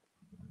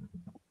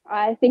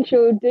 I think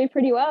she'll do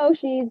pretty well.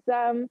 She's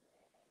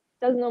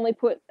doesn't normally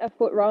put a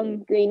foot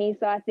wrong, Greenie,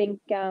 so I think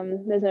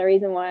there's no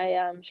reason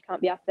why she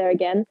can't be up there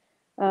again.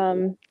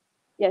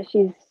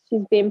 She's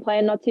been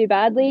playing not too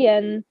badly,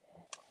 and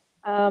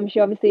she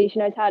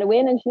knows how to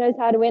win, and she knows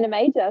how to win a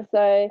major.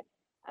 So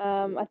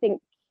I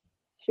think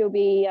she'll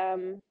be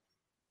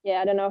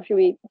I don't know if she'll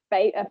be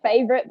a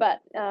favourite,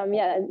 but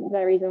there's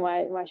no reason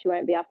why she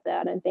won't be up there,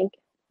 I don't think.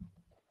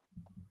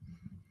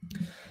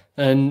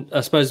 And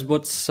I suppose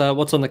what's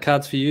on the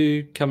cards for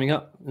you coming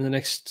up in the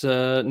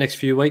next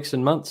few weeks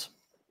and months?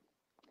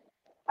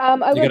 You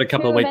got a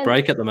couple of week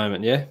break at the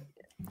moment, yeah?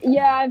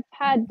 Yeah, I've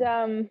had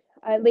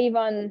I leave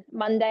on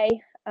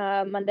Monday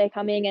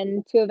coming,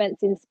 and 2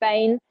 events in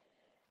Spain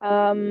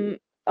on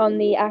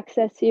the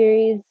Access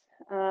Series.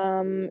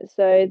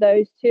 So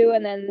those 2,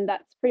 and then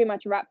that's pretty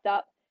much wrapped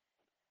up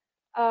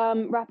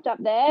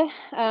there.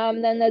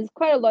 Then there's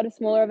quite a lot of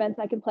smaller events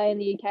I can play in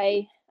the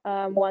UK,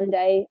 one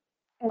day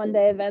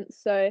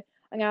events. So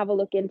I'm gonna have a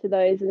look into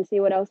those and see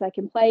what else I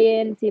can play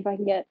in, see if I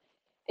can get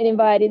an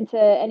invite into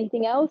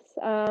anything else.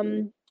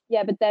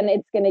 But then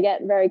it's gonna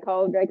get very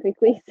cold very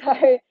quickly.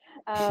 So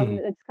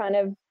it's kind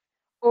of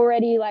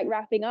already like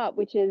wrapping up,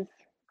 which is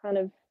kind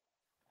of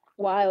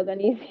wild.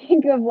 And you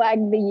think of like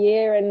the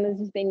year and there's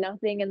just been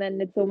nothing, and then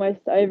it's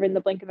almost over in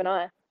the blink of an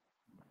eye.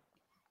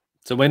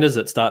 So when does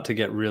it start to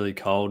get really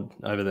cold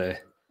over there?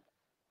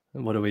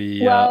 What are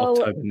we,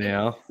 October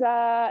now?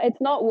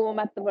 It's not warm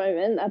at the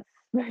moment, that's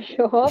for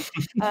sure.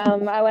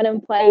 I went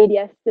and played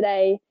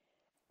yesterday,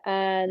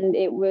 and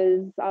I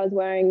was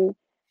wearing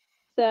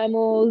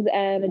thermals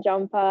and a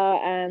jumper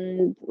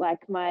and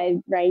like my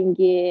rain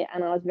gear,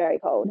 and I was very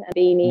cold. A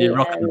beanie. You're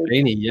rocking the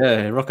beanie,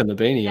 yeah, rocking the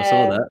beanie. I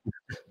saw that.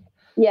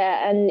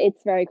 Yeah, and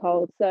it's very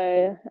cold.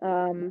 So,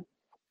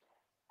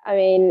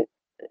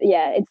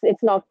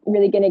 it's not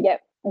really going to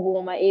get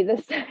warmer either.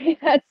 So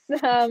that's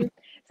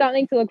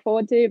something to look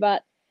forward to.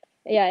 But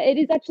yeah, it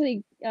is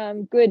actually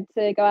good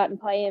to go out and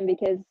play in,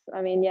 because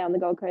on the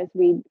Gold Coast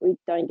we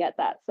don't get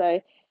that.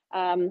 So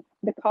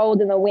the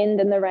cold and the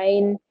wind and the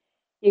rain,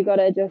 you got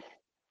to just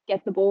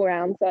get the ball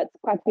around. So it's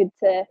quite good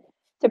to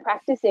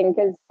practice in,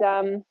 because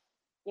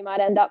you might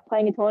end up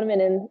playing a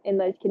tournament in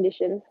those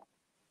conditions.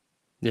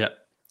 Yeah.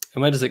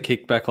 And when does it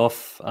kick back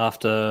off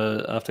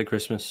after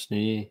Christmas, New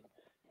Year?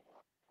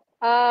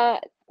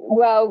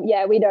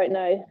 We don't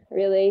know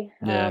really.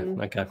 Yeah,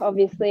 okay.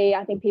 Obviously,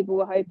 I think people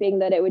were hoping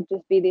that it would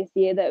just be this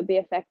year that would be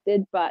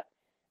affected, but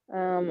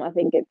I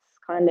think it's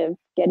kind of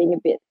getting a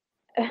bit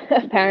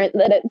apparent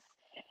that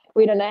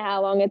we don't know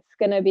how long it's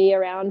going to be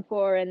around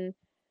for, and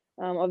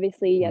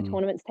obviously,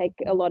 tournaments take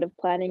a lot of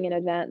planning in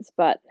advance.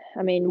 But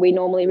we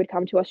normally would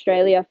come to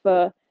Australia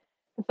for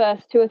the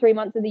first 2 or 3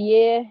 months of the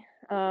year.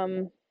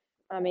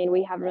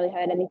 We haven't really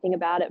heard anything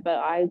about it, but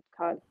I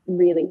can't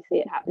really see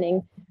it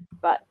happening.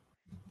 But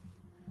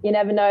you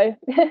never know.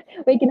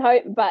 We can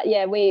hope, but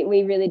yeah, we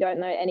really don't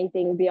know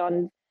anything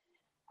beyond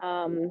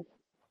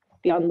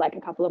like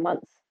a couple of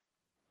months.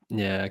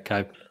 Yeah,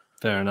 okay.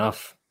 Fair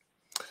enough.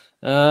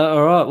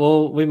 All right,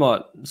 well, we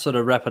might sort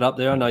of wrap it up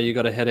there. I know you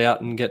got to head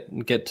out and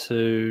get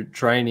to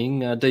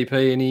training.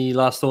 DP, any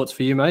last thoughts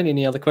for you, mate?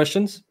 Any other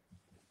questions?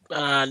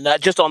 No,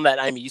 just on that,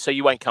 Amy. So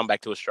you won't come back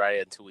to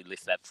Australia until we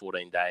lift that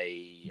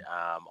 14-day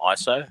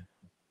ISO?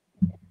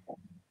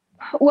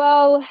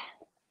 Well,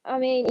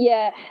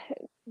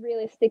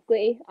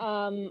 realistically,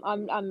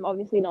 I'm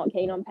obviously not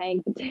keen on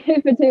paying for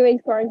 2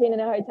 weeks quarantine in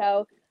a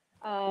hotel.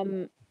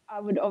 I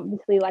would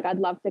obviously I'd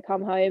love to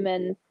come home,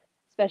 and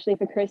especially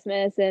for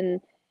Christmas,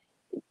 and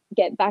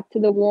get back to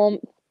the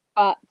warmth.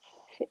 But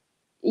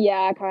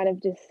yeah, I kind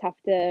of just have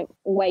to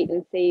wait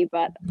and see.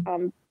 But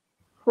I'm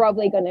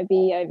probably going to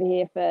be over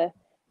here for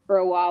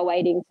a while,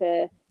 waiting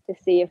to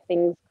see if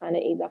things kind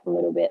of ease up a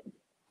little bit.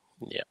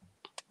 Yeah.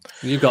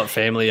 You've got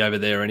family over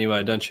there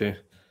anyway, don't you?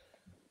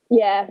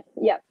 Yeah,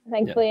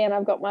 thankfully. Yeah. And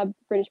I've got my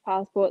British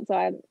passport, so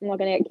I'm not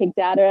going to get kicked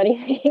out or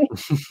anything.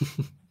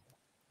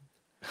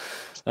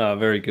 Oh,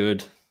 very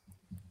good.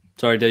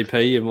 Sorry,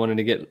 DP, you wanted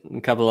to get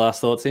a couple of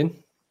last thoughts in?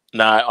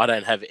 No, I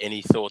don't have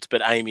any thoughts.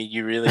 But Amy,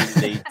 you really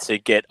need to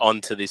get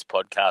onto this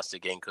podcast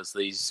again, because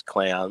these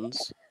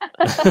clowns,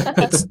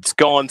 it's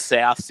gone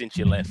south since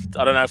you left.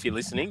 I don't know if you're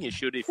listening. You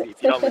should. If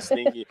you're not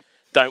listening,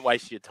 don't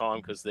waste your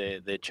time, because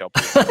they're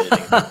chopping.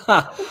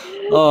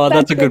 Oh,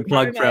 that's a good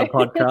plug for our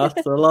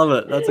podcast. I love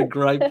it. That's a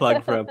great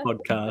plug for our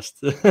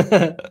podcast.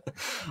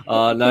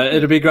 No,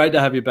 it'll be great to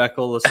have you back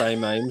all the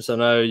same, Ames. I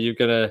know you're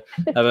going to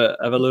have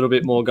a little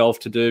bit more golf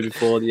to do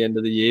before the end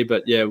of the year,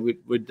 but yeah,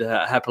 we'd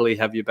happily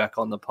have you back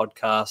on the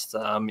podcast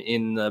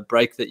in the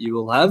break that you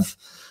will have.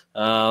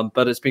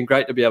 But it's been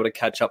great to be able to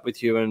catch up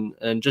with you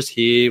and just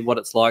hear what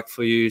it's like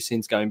for you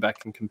since going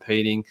back and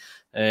competing,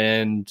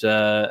 and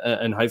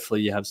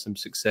hopefully you have some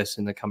success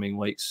in the coming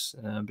weeks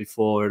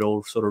before it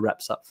all sort of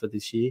wraps up for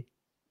this year.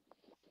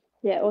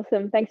 Yeah,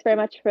 awesome. Thanks very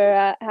much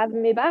for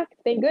having me back.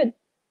 It's been good.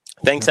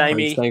 Thanks,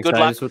 Amy. Thanks, good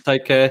luck. Well,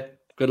 take care.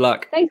 Good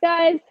luck. Thanks,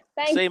 guys.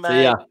 Thanks. See you, mate.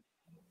 See ya.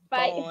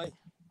 Bye. Bye.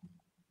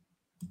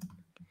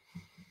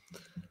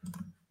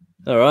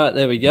 All right,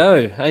 there we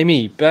go.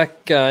 Amy,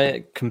 back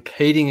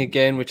competing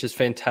again, which is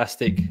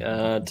fantastic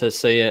to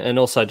see, and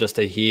also just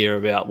to hear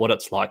about what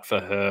it's like for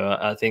her.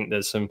 I think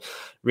there's some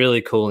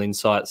really cool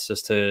insights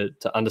just to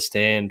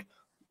understand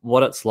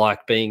what it's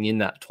like being in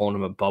that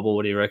tournament bubble.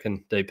 What do you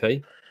reckon,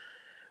 DP?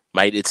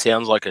 Mate, it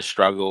sounds like a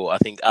struggle. I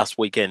think us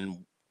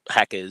weekend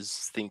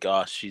hackers think,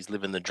 oh, she's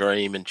living the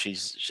dream, and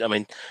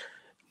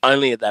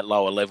only at that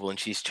lower level, and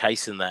she's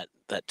chasing that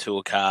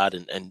tour card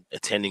and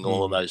attending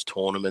all of those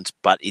tournaments,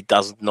 but it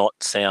does not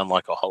sound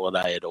like a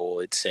holiday at all.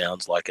 It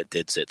sounds like a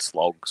dead set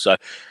slog. So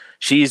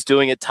she is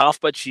doing it tough,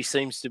 but she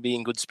seems to be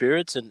in good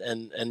spirits, and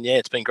yeah,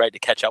 it's been great to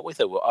catch up with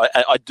her.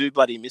 I do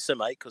bloody miss her,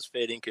 mate, because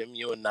fair dinkum,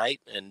 you and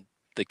Nate and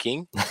the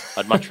King,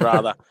 I'd much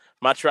rather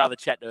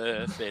chat to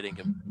her, fair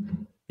dinkum.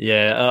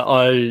 Yeah,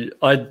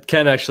 I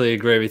can actually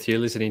agree with you.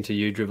 Listening to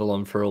you drivel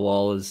on for a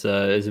while is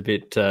a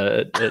bit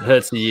it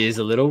hurts the ears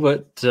a little,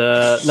 but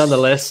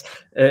nonetheless,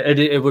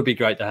 it would be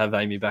great to have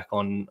Amy back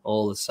on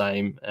all the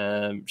same.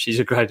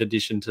 She's a great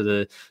addition to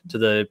the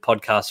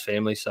podcast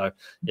family. So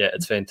yeah,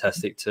 it's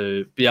fantastic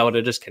to be able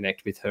to just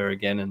connect with her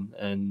again,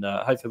 and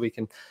hopefully we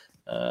can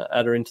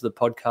add her into the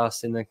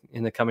podcast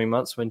in the coming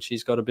months when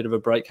she's got a bit of a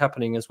break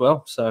happening as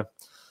well. So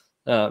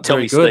tell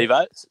me,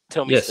 Steve-O,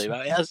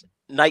 how's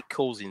Nate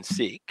calls in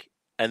sick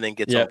and then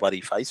gets on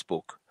bloody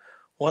Facebook?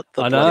 What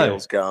the bloody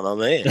hell's going on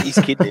there? He's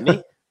kidding, isn't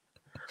he?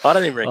 I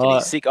don't even reckon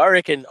he's sick. I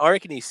reckon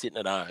he's sitting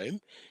at home.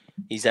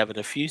 He's having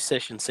a few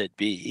sessions at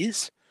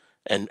beers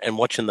and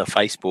watching the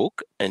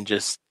Facebook and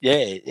just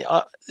this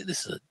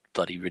is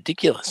bloody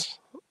ridiculous.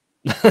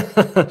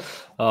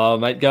 Oh,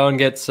 mate, go and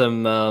get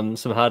some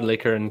hard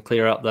liquor and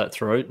clear up that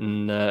throat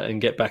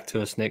and get back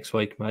to us next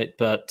week, mate.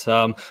 But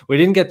we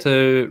didn't get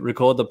to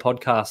record the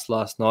podcast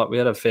last night. We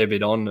had a fair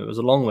bit on. It was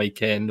a long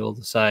weekend, all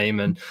the same,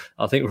 and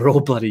I think we're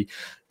all pretty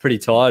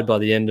tired by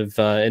the end of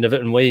it.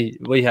 And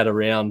we had a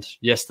round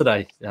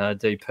yesterday,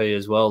 DP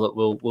as well, that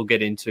we'll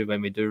get into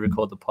when we do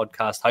record the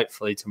podcast.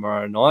 Hopefully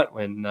tomorrow night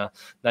when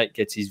Nate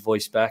gets his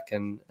voice back,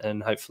 and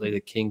hopefully the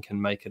King can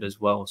make it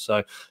as well.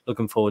 So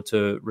looking forward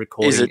to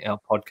recording our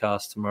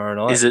podcast tomorrow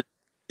night.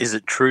 Is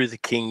it true the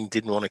King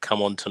didn't want to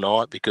come on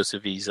tonight because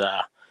of his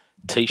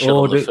t-shirt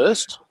on the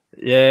first?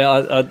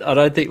 Yeah, I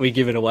don't think we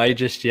give it away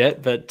just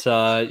yet, but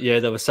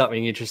there was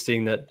something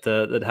interesting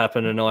that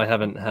happened, and I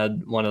haven't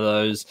had one of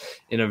those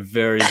in a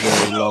very,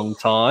 very long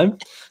time,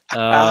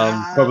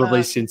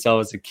 probably since I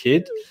was a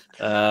kid.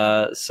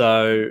 We'll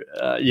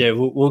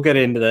get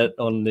into that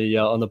on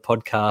the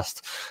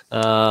podcast.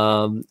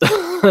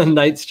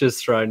 Nate's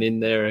just thrown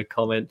in there a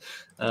comment.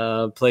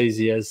 Please,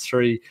 he has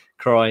 3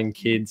 crying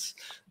kids.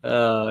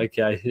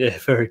 Okay, yeah,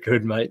 very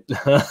good, mate.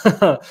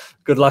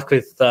 Good luck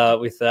with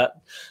that.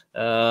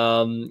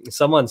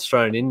 Someone's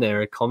thrown in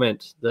there a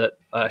comment that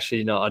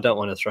actually, no, I don't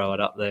want to throw it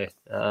up there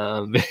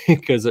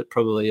because it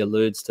probably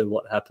alludes to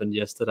what happened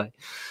yesterday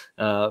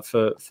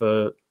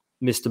for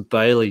Mr.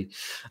 Bailey.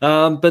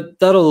 But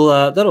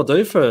that'll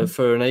do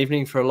for an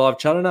evening for a live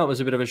chat. I know it was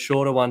a bit of a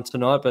shorter one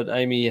tonight, but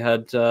Amy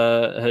had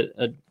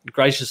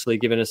graciously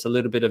given us a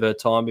little bit of her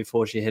time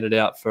before she headed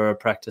out for a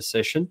practice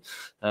session.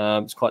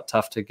 It's quite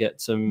tough to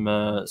get some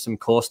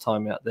course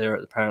time out there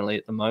apparently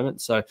at the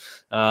moment. So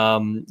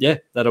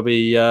that'll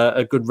be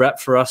a good wrap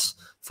for us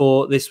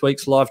for this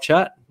week's live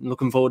chat.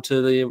 Looking forward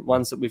to the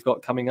ones that we've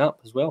got coming up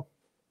as well.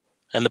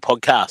 And the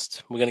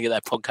podcast. We're going to get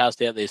that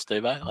podcast out there,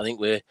 Steve-O. I think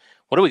what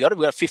do we got?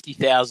 We've got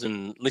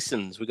 50,000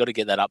 listens. We've got to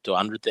get that up to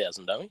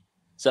 100,000, don't we?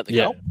 Is that the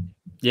goal?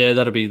 Yeah,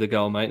 that'll be the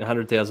goal, mate.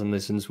 100,000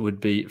 listens would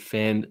be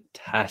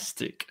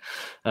fantastic.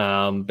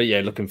 But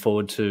yeah, looking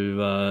forward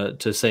to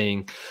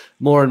seeing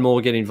more and more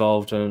get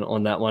involved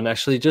on that one.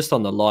 Actually, just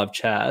on the live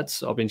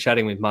chats, I've been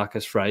chatting with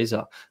Marcus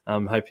Fraser.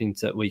 I'm hoping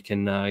that we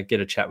can get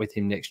a chat with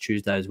him next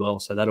Tuesday as well.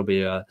 So that'll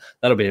be a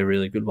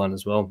really good one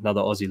as well.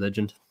 Another Aussie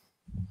legend.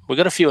 We've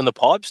got a few in the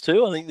pipes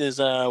too. I think there's,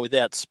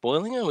 without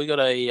spoiling it, we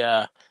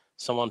got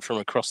someone from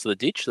across the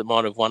ditch that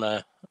might have won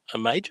a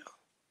major.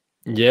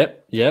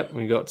 Yep.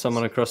 We got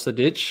someone across the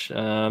ditch.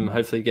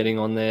 Hopefully getting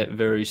on there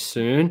very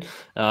soon.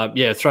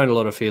 Thrown a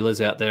lot of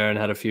feelers out there and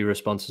had a few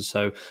responses.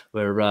 So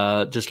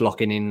we're just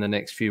locking in the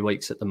next few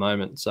weeks at the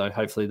moment. So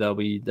hopefully they'll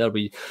be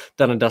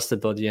done and dusted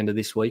by the end of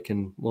this week,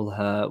 and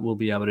we'll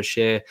be able to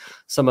share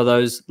some of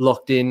those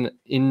locked in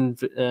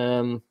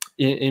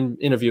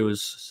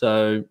interviewers.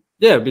 So.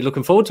 Yeah, I'll be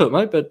looking forward to it,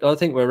 mate. But I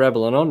think we're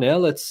rabbling on now.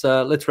 Let's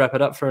wrap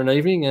it up for an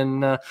evening.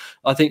 And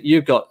I think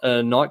you've got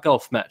a night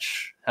golf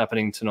match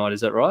happening tonight.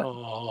 Is that right?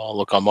 Oh,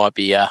 look, I might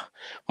be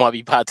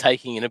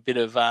partaking in a bit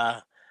of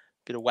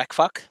whack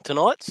fuck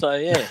tonight. So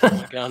yeah,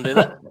 I'll go and do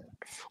that.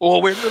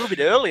 Or we're a little bit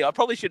early. I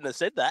probably shouldn't have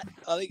said that.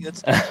 I think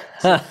that's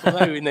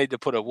maybe we need to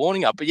put a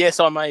warning up. But yes,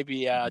 I may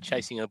be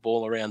chasing a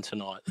ball around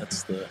tonight.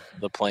 That's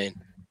the plan.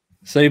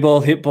 See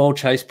ball, hit ball,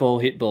 chase ball,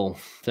 hit ball.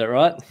 Is that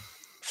right?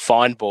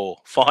 Fine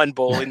ball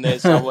in there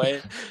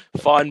somewhere.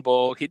 Fine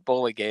ball, hit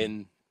ball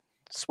again.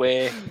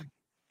 Swear.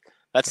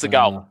 That's the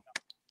goal.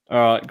 All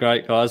right,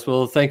 great, guys.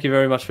 Well, thank you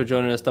very much for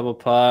joining us, Double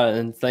Par,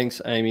 and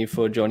thanks, Amy,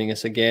 for joining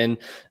us again.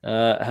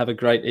 Have a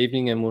great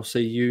evening, and we'll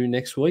see you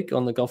next week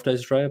on the Golf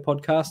Days Australia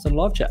podcast and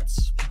live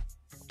chats.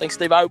 Thanks,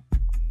 Steve-O.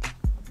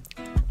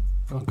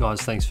 Well,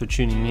 guys, thanks for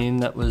tuning in.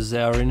 That was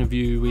our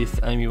interview with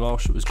Amy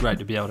Walsh. It was great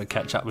to be able to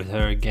catch up with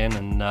her again,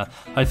 and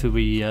hopefully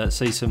we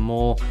see some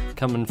more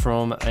coming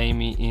from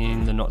Amy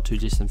in the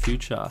not-too-distant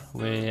future.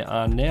 We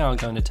are now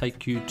going to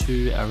take you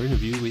to our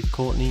interview with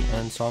Courtney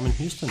and Simon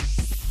Houston.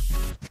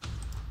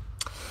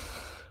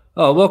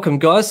 Oh, welcome,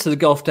 guys, to the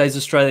Golf Days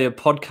Australia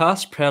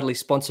podcast, proudly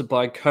sponsored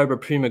by Cobra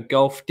Puma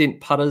Golf,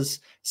 Dint Putters,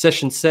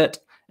 Session Set,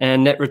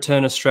 and Net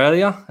Return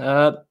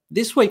Australia.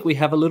 This week we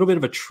have a little bit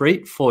of a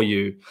treat for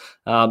you.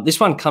 This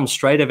one comes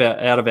straight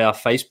out of our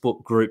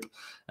Facebook group,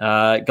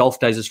 Golf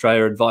Days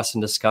Australia Advice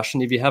and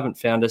Discussion. If you haven't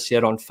found us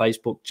yet on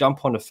Facebook,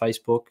 jump onto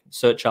Facebook,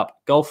 search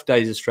up Golf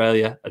Days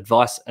Australia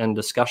Advice and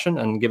Discussion,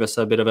 and give us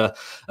a bit of a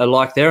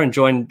like there and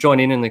join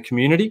in the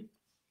community.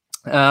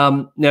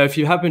 Now, if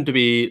you happen to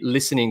be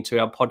listening to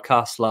our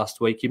podcast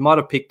last week, you might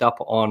have picked up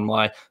on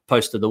my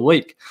post of the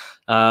week.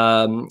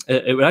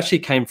 It actually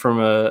came from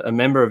a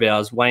member of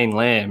ours, Wayne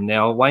Lamb.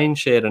 Now, Wayne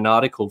shared an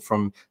article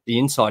from the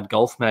Inside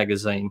Golf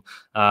magazine,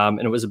 and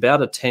it was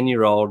about a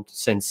 10-year-old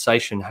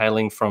sensation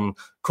hailing from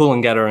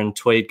Coolangatta and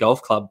Tweed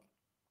Golf Club,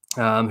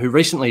 who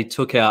recently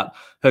took out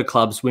her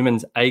club's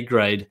women's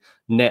A-grade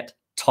net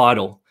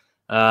title.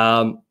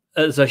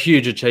 It's a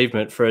huge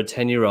achievement for a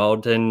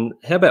 10-year-old. And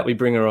how about we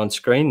bring her on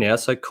screen now?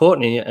 So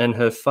Courtney and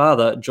her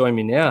father join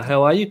me now.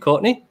 How are you,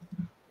 Courtney?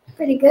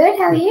 Pretty good.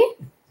 How are you?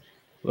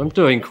 I'm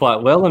doing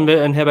quite well.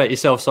 And how about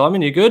yourself,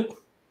 Simon? You good?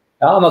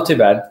 Oh, not too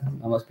bad.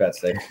 I'm not bad,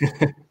 Steve.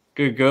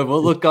 Good.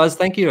 Well, look, guys,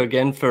 thank you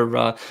again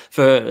for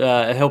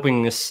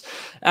helping us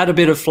add a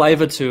bit of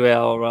flavour to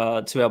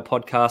our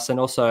podcast, and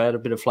also add a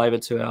bit of flavour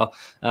to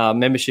our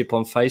membership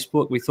on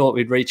Facebook. We thought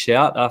we'd reach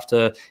out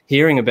after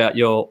hearing about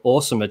your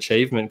awesome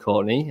achievement,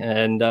 Courtney,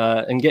 and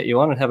get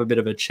you on and have a bit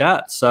of a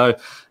chat. So,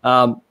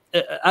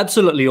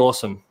 absolutely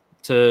awesome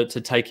to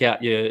take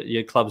out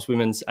your club's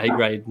women's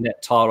A-grade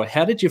net title.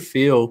 How did you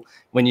feel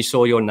when you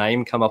saw your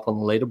name come up on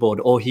the leaderboard,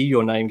 or hear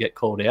your name get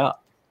called out?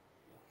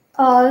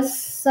 Oh, it's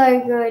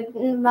so good.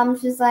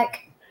 Mum's just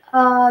like,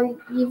 oh,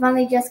 you've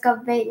only just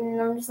got beaten.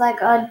 And I'm just like,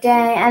 oh,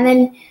 dang. And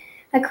then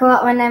I call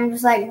out my name, I'm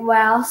just like,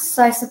 wow,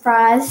 so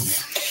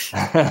surprised.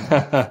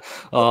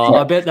 Oh,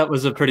 I bet that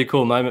was a pretty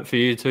cool moment for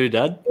you too,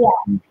 Dad. Yeah.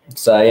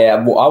 So,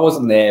 well, I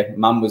wasn't there.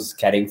 Mum was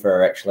caddying for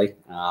her, actually.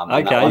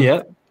 Okay,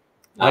 yeah.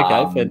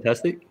 Okay,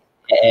 fantastic.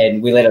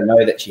 And we let her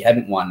know that she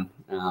hadn't won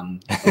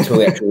until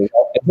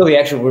the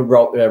actual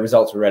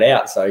results were read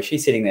out. So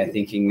she's sitting there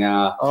thinking,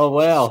 oh,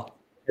 wow.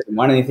 Hasn't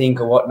won anything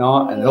or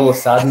whatnot, and all of a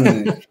sudden,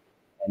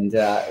 and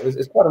it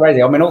was quite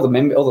amazing. I mean, all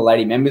the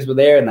lady members were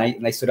there,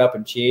 and they stood up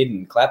and cheered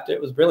and clapped. It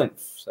was brilliant.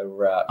 So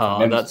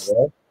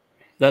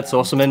that's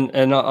awesome,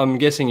 and I'm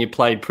guessing you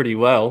played pretty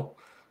well.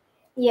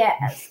 Yeah.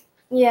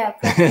 Yeah.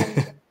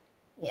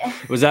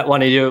 Was that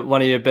one of your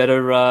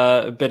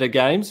better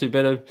games? Your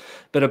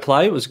better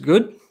play? It was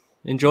good.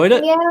 Enjoyed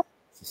it. Yeah.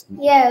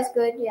 Yeah, it was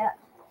good. Yeah.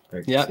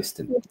 Very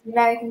consistent.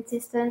 Very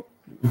consistent.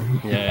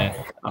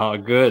 Yeah. Oh,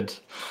 good.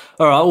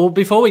 All right. Well,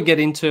 before we get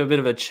into a bit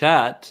of a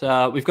chat,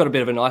 we've got a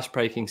bit of an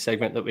ice-breaking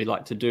segment that we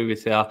like to do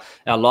with our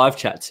live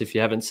chats. If you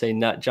haven't seen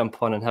that,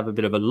 jump on and have a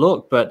bit of a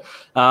look. But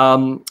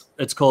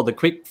it's called the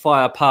Quick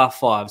Fire Par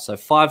 5. So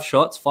 5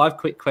 shots, 5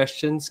 quick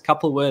questions,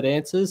 couple word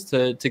answers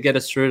to get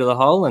us through to the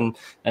hole, and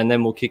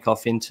then we'll kick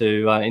off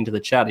into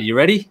the chat. Are you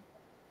ready?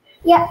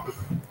 Yeah.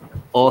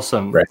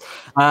 Awesome. Right.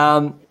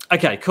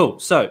 Okay, cool.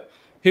 So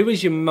who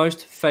is your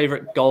most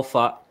favourite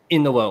golfer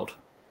in the world?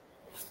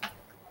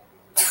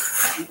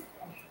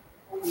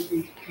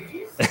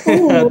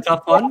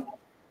 Tough one.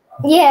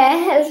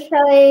 Yeah, it's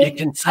probably. You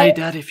can say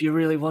Dad if you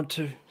really want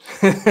to.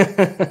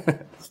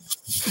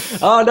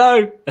 Oh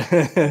no,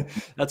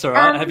 that's all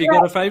right. Have you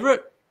got a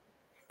favourite?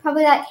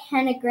 Probably like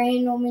Hannah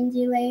Green or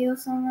Minjee Lee or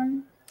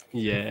someone.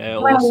 Yeah,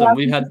 awesome.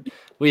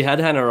 We had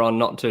Hannah on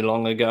not too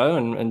long ago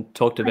and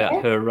talked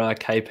about her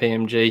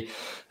KPMG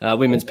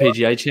Women's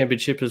PGA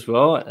Championship as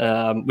well,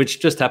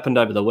 which just happened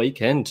over the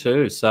weekend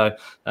too. So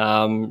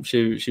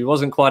she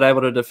wasn't quite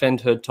able to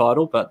defend her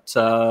title, but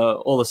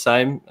all the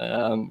same,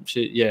 I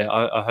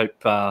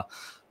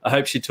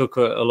hope she took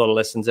a lot of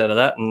lessons out of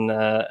that,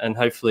 and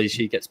hopefully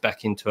she gets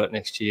back into it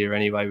next year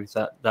anyway with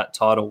that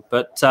title.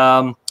 But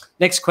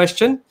next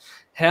question: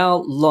 how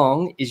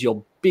long is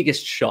your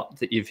biggest shot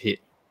that you've hit?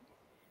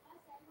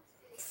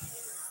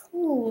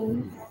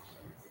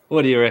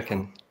 What do you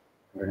reckon?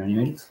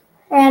 Around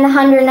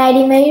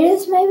 180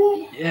 meters,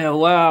 maybe. Yeah,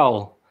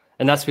 wow.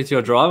 And that's with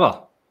your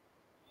driver?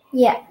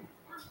 Yeah.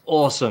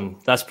 Awesome.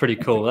 That's pretty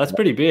cool. That's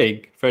pretty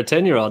big. For a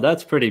 10-year-old,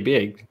 that's pretty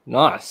big.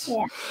 Nice.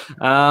 Yeah.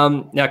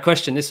 Now,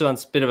 question, this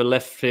one's a bit of a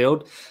left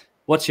field.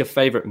 What's your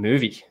favourite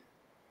movie?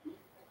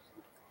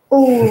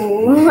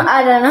 Ooh,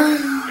 I don't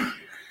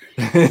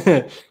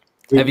know.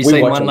 Have you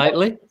seen one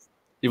lately?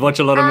 You watch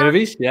a lot of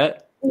movies? Yeah.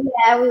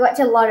 Yeah, we watch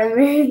a lot of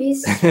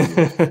movies.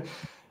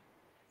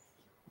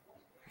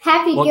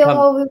 Happy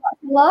Gilmore, we watch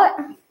a lot.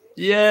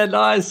 Yeah,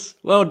 nice.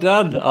 Well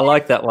done. I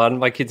like that one.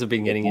 My kids have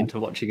been getting into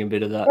watching a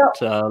bit of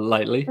that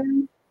lately.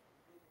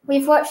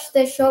 We've watched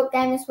the short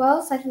game as well.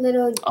 It's like a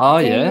little. Oh,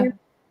 yeah.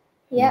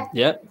 Yeah.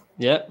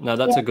 Yeah. No,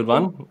 that's a good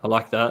one. I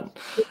like that.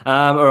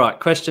 All right.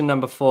 Question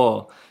number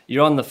 4.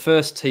 You're on the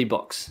first tee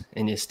box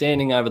and you're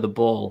standing over the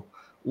ball.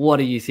 What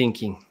are you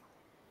thinking?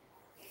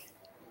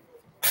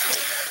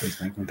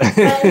 I don't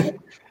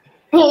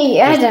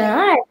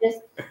know. Just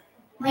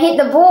hit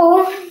the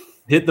ball.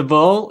 Hit the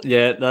ball.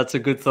 Yeah, that's a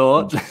good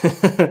thought.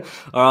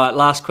 All right.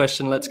 Last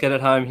question. Let's get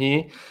it home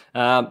here.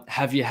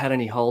 Have you had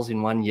any holes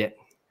in one yet?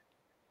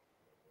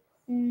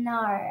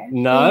 No.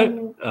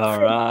 No?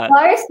 All right.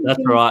 Close. That's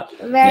right.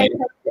 Very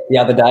The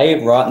other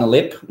day, right in the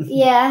lip.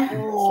 Yeah.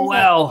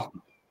 Oh,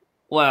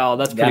 wow,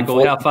 that's pretty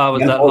cool. How far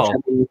was that hole?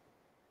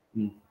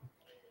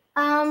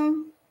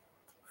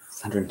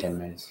 110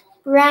 metres.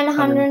 Around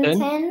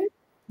 110.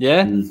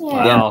 Yeah? Yeah.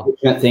 Wow. The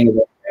unfortunate thing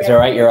is our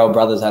 8-year-old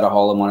brother's had a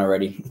hole in one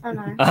already. I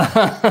know.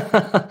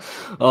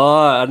 Oh,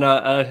 I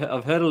know.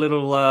 I've heard a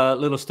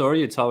little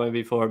story you told me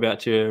before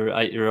about your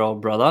 8-year-old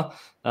brother.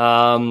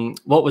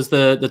 What was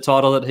the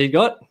title that he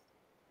got?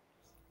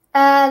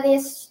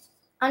 This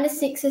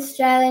under-6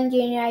 Australian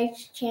Junior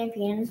Age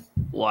champion.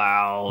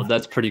 Wow,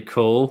 that's pretty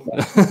cool.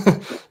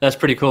 That's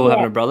pretty cool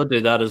having a brother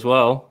do that as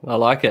well. I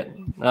like it.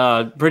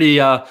 Pretty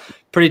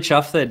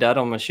chuffed there, Dad,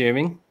 I'm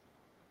assuming.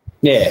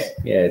 Yeah,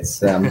 it's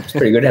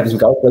pretty good having some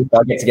golf. I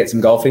get to get some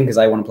golfing because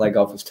they want to play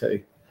golfers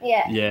too.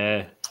 Yeah.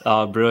 Yeah.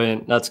 Oh,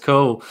 brilliant. That's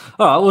cool.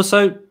 All right. Well,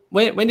 so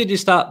when did you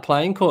start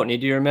playing, Courtney?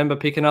 Do you remember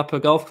picking up a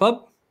golf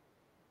club?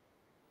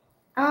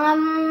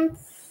 Probably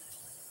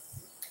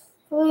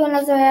when I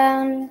was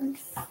around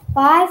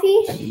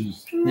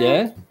 5-ish.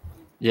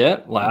 Yeah.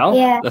 Wow.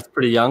 Yeah. That's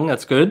pretty young.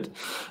 That's good.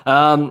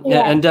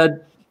 And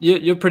Dad,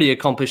 you're pretty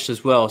accomplished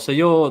as well. So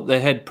you're the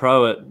head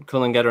pro at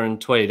Coolangatta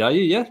and Tweed, are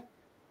you? Yeah.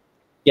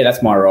 Yeah,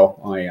 that's my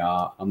role.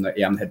 I'm the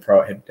head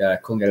pro at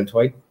Coolangatta and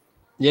Tweed.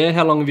 Yeah.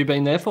 How long have you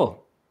been there for?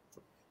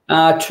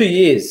 2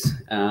 years.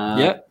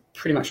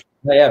 Pretty much.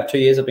 Yeah, 2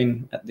 years I've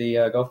been at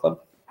the golf club.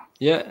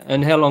 Yeah.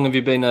 And how long have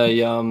you been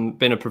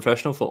a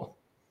professional for?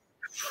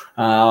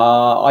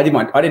 I did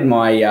my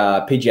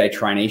PGA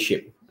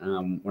traineeship.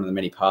 One of the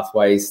many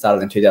pathways.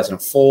 Started in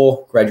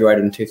 2004,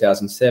 graduated in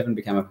 2007,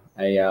 became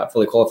a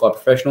fully qualified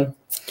professional.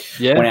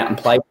 Yeah. Went out and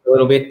played for a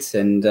little bit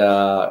and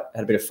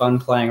had a bit of fun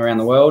playing around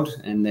the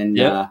world. And then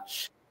a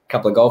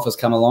couple of golfers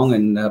come along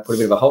and put a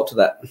bit of a halt to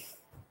that.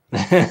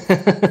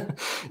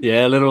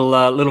 Yeah,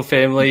 little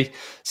family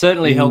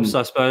certainly helps,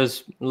 I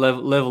suppose,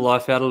 level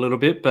life out a little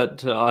bit.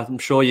 But I'm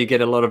sure you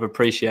get a lot of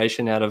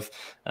appreciation out of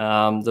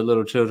the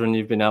little children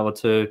you've been able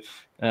to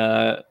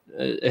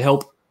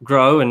help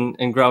grow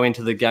and grow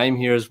into the game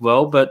here as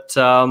well. But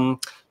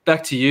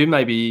back to you,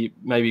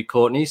 maybe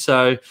Courtney.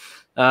 So,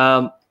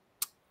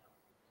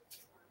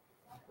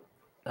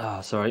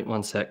 sorry,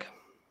 one sec.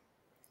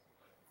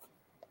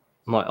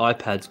 My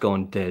iPad's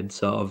gone dead,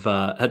 so I've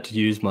had to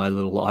use my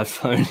little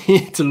iPhone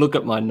here to look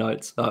at my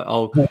notes. So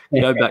I'll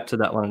go back to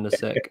that one in a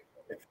sec.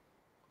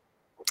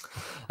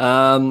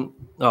 All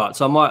right,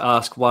 so I might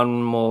ask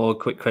one more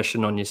quick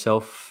question on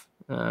yourself,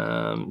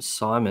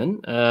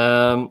 Simon.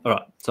 All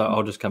right, so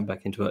I'll just come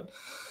back into it.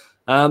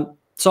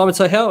 Simon,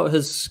 so how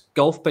has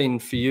golf been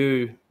for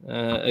you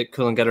at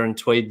Coolangatta and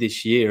Tweed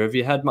this year? Have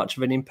you had much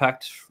of an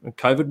impact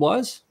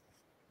COVID-wise?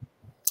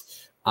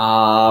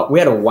 We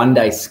had a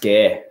one-day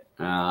scare.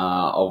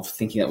 Of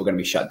thinking that we're going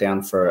to be shut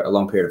down for a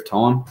long period of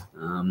time.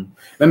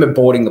 Remember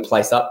boarding the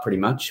place up pretty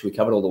much. We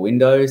covered all the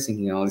windows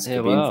thinking, this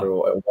could be in for a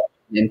while.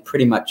 And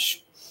pretty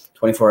much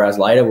 24 hours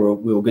later,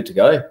 we were good to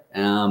go.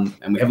 And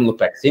we haven't looked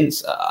back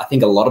since. I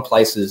think a lot of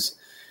places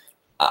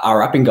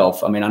are up in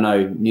golf. I mean, I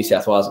know New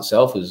South Wales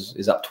itself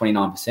is up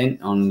 29%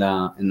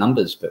 on in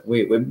numbers, but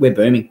we're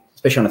booming,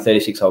 especially on a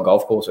 36-hole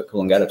golf course at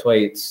Coolangatta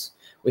Tweed.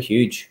 We're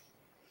huge.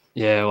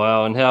 Yeah,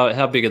 wow. And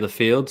how big are the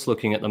fields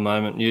looking at the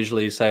moment,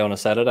 usually, say, on a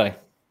Saturday?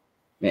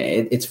 Yeah,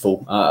 it's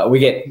full.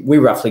 We're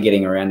roughly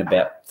getting around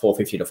about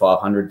 450 to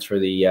 500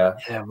 through the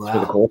through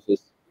the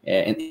courses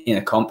in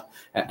a comp,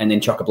 and then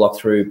chock a block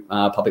through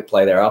public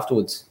play there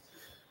afterwards.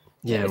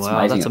 Yeah, wow,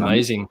 amazing. That's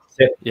amazing.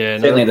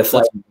 Certainly the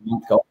flavor of the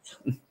month golf.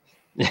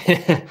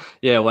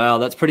 Yeah, wow,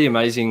 that's pretty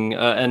amazing.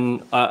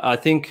 And I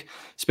think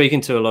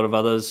speaking to a lot of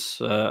others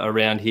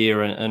around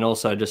here, and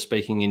also just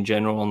speaking in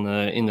general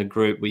in the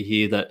group, we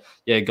hear that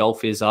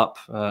golf is up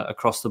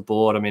across the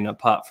board. I mean,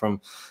 apart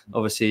from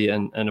obviously,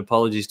 and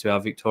apologies to our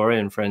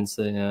Victorian friends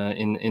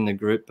in the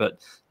group, but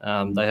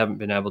they haven't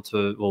been able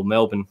to. Well,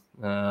 Melbourne,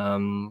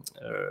 in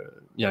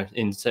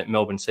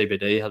Melbourne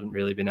CBD, haven't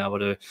really been able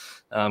to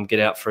get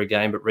out for a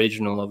game, but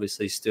regional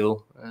obviously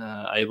still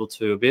able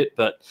to a bit.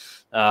 But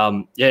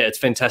it's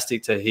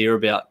fantastic to hear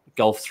about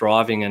golf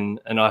thriving,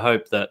 and I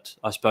hope that,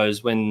 I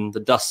suppose, when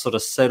the dust sort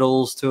of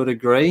settles to a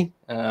degree,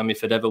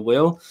 if it ever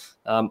will,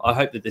 I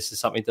hope that this is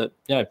something that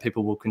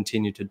people will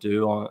continue to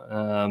do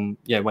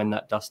when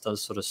that dust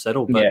does sort of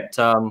settle. But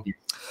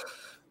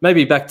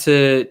maybe back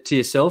to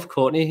yourself,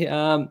 Courtney.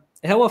 How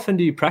often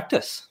do you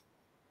practice?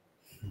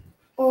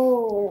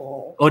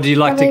 Oh, or do you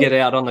like to get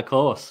out on the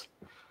course?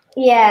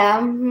 Yeah,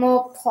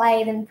 more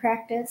play than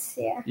practice.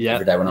 Yeah. Yeah.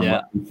 Every day when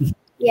I'm working.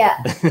 Yeah.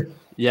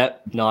 Yeah,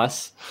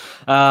 nice.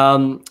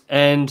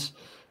 And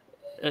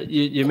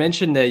you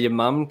mentioned there your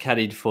mum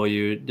caddied for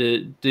you.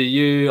 Do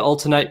you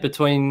alternate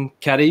between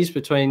caddies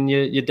between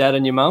your dad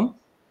and your mum?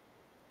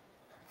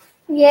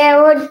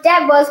 Yeah, well,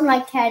 Dad was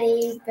my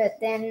caddy, but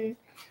then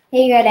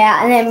he got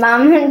out, and then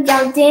Mum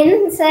jumped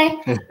in.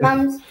 So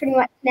Mum's pretty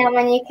much now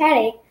my new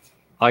caddy.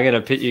 I'm going to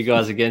pit you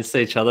guys against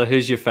each other.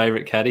 Who's your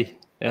favourite caddy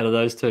out of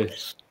those two?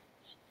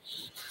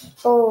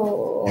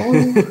 Oh.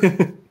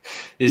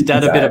 Is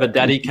Dad a bit of a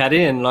daddy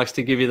caddy and likes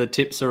to give you the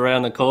tips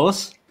around the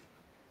course?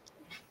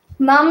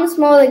 Mum's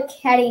more the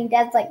caddy, and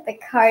Dad's like the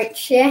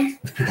coach. Yeah.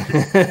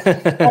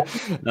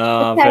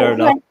 Oh, fair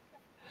enough.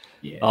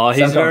 Yeah. Oh, he's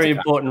Sometimes very it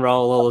important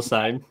role all the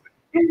same.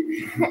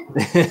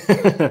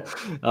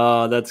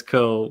 Oh, that's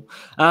cool.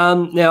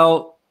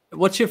 Now,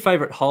 what's your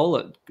favourite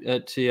hole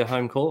at your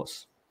home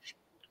course?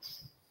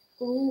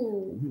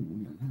 Ooh.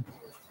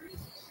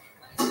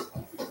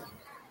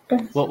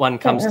 What one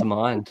comes to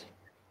mind?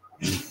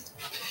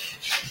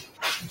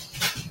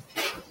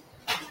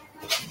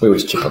 We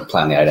always chip up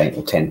playing the 18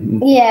 or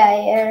 10.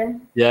 Yeah.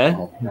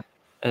 Yeah?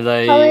 Are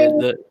they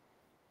Probably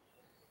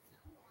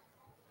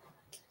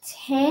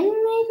 10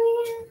 maybe?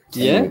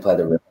 Yeah? We play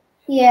the river.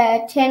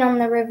 Yeah, 10 on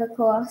the river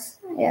course.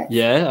 Yeah.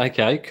 Yeah,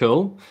 okay,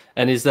 cool.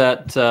 And is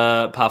that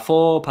par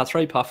 4, par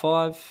 3, par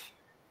 5?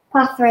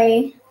 Par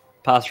 3.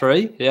 Par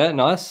 3, yeah,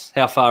 nice.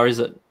 How far is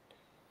it?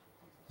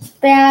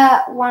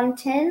 About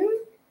 110.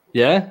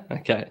 Yeah,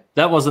 okay.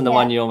 That wasn't the Yeah.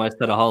 one you almost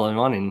had a hole in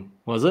one in,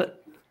 was it?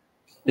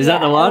 Is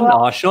that Yeah, the one?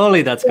 well- Oh,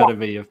 surely that's got to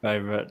be your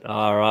favourite.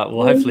 All right.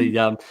 Well, hopefully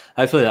that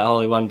hole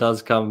in one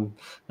does come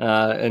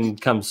and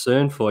come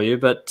soon for you.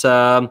 But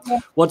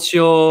what's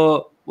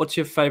your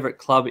favourite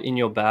club in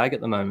your bag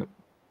at the moment?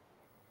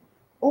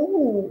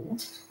 Ooh.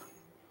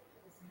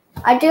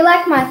 I do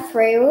like my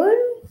 3-wood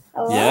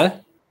a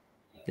lot.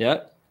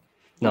 Yeah.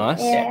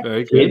 Nice. Yeah.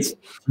 Very good.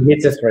 He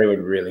hits a 3-wood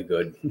really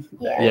good.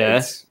 Yeah.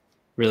 It's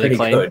Really pretty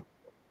clean. good.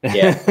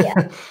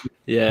 Yeah.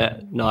 Yeah,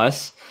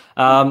 nice.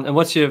 And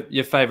what's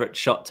your favourite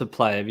shot to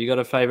play? Have you got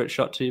a favourite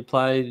shot to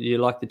play? Do you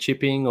like the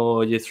chipping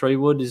or your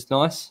 3-wood is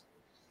nice?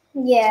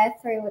 Yeah,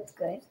 3-wood's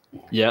good.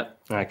 Yeah.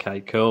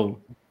 Okay,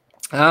 cool.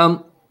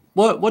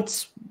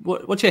 What's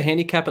your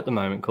handicap at the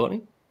moment,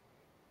 Courtney?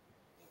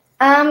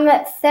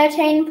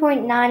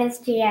 13.9 is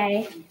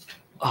GA.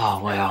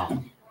 Oh,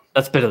 wow.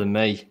 That's better than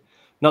me.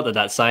 Not that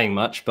that's saying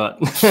much, but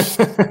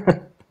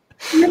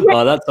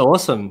oh, that's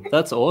awesome.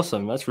 That's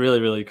awesome. That's really,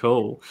 really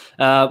cool.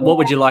 What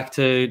would you like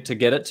to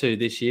get it to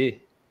this year,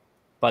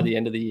 by the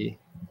end of the year?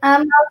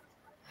 I'm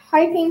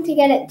hoping to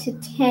get it to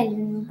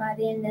 10 by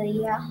the end of the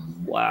year.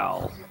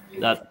 Wow.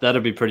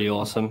 That'd be pretty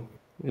awesome.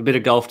 A bit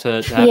of golf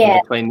to happen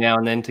between now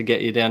and then to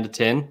get you down to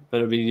 10, but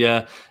it'd be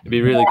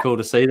really cool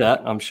to see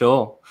that, I'm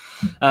sure.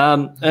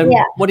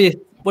 What do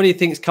you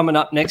think's coming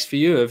up next for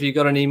you? Have you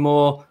got any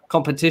more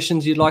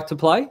competitions you'd like to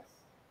play?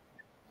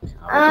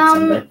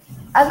 I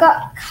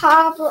got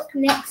Carbrook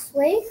next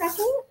week, I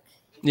think.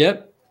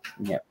 Yep.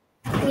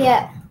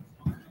 Yeah.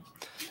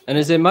 And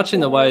is there much in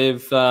the way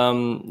of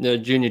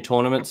junior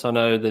tournaments? I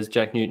know there's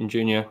Jack Newton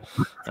Jr.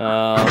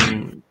 Are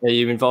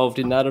you involved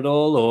in that at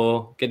all,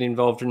 or get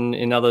involved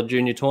in other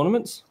junior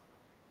tournaments?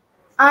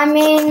 I'm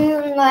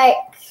in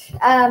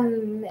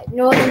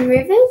Northern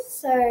Rivers,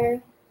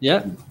 so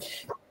Yeah.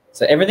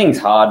 So everything's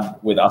hard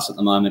with us at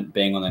the moment,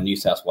 being on the New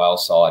South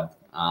Wales side,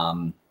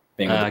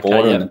 being on the border.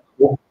 Okay, and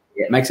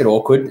it makes it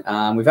awkward.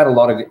 We've had a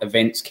lot of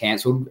events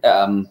cancelled.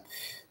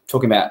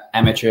 Talking about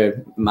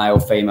amateur, male,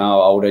 female,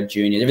 older,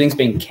 juniors, everything's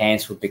been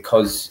cancelled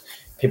because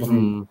people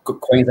from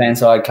Queensland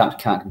side can't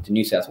come to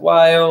New South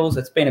Wales.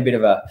 It's been a bit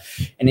of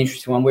an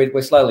interesting one.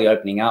 We're slowly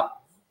opening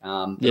up.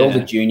 But all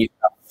the junior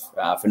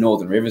stuff for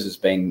Northern Rivers has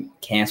been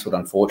cancelled,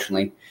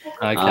 unfortunately.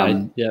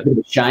 Okay. Yeah. A bit of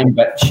a shame,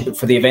 but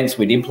for the events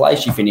we did play,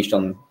 she finished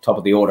on top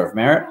of the order of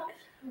merit.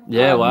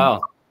 Yeah. Wow.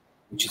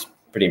 Which is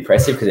pretty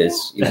impressive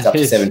because it's up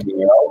to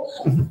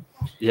 17-year-olds.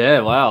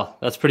 Yeah. Wow.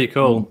 That's pretty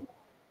cool.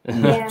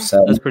 yeah.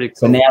 So That's pretty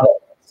cool.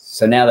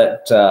 So now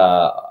that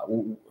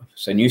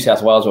New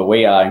South Wales, where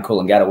we are in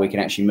Coolangatta, we can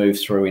actually move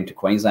through into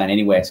Queensland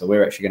anywhere. So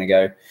we're actually going to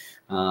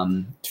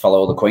go follow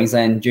all the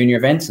Queensland junior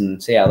events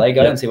and see how they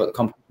go and see what the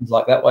competition's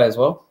like that way as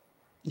well.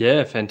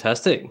 Yeah,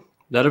 fantastic.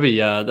 That'll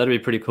be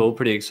pretty cool,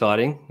 pretty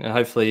exciting.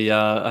 Hopefully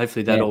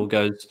that all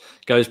goes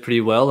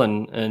pretty well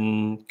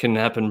and can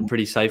happen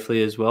pretty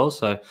safely as well.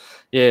 So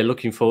yeah,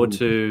 looking forward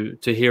to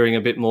hearing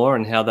a bit more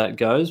and how that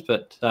goes.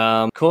 But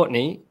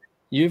Courtney,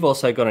 you've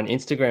also got an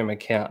Instagram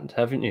account,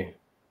 haven't you?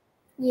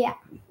 Yeah.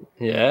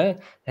 Yeah.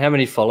 How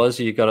many followers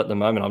have you got at the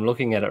moment? I'm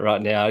looking at it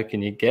right now.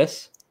 Can you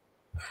guess?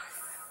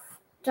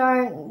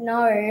 Don't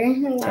know.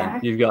 No.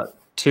 You've got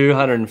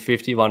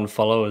 251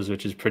 followers,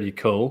 which is pretty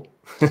cool.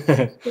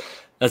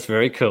 That's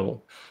very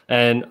cool.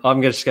 And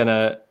I'm just going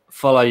to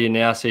follow you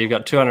now. So you've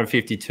got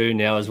 252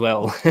 now as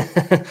well.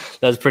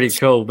 That's pretty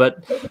cool.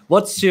 But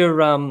what's your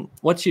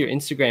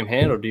Instagram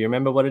handle? Do you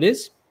remember what it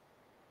is?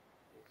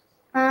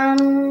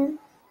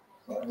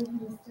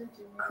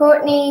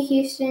 Courtney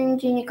Houston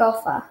Junior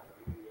Golfer.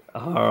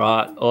 All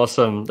right,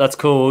 awesome. That's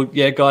cool.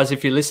 Yeah, guys,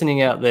 if you're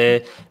listening out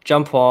there,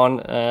 jump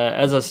on.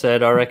 As I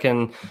said, I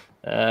reckon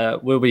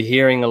we'll be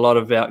hearing a lot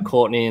about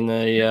Courtney in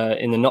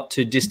the not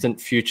too distant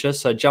future.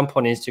 So jump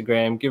on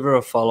Instagram, give her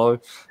a follow.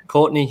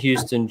 Courtney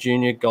Houston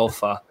Junior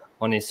Golfer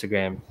on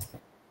Instagram.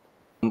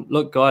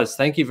 Look, guys,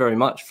 thank you very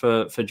much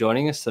for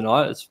joining us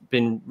tonight. It's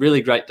been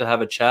really great to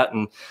have a chat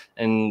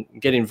and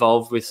get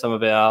involved with some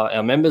of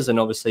our members and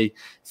obviously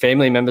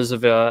family members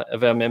of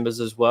our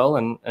members as well,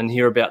 and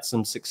hear about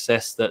some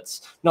success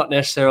that's not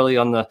necessarily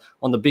on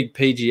the big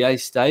PGA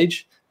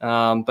stage,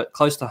 but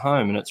close to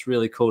home. And it's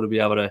really cool to be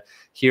able to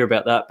hear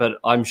about that. But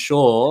I'm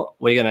sure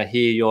we're going to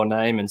hear your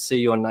name and see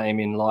your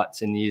name in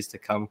lights in years to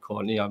come,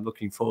 Courtney. I'm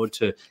looking forward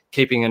to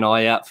keeping an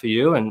eye out for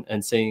you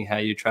and seeing how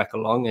you track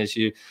along as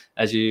you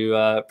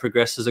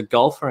progress as a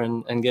golfer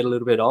and get a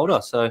little bit older.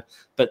 So,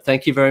 but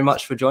thank you very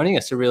much for joining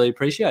us. I really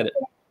appreciate it.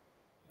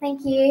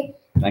 Thank you.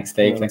 Thanks,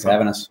 Steve. Thanks for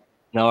having us.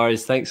 No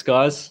worries. Thanks,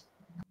 guys.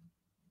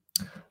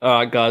 All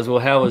right, guys. Well,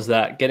 how was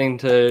that? Getting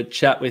to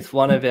chat with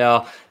one of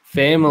our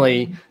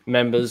family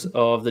members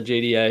of the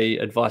GDA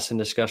Advice and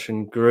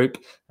Discussion group,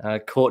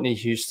 Courtney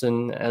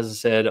Houston. As I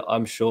said,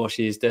 I'm sure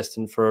she's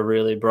destined for a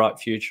really bright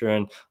future,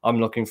 and I'm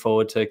looking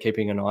forward to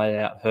keeping an eye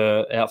out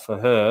for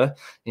her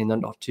in the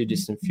not too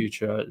distant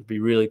future. It'd be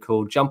really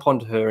cool. Jump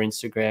onto her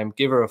Instagram,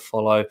 give her a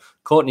follow.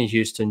 Courtney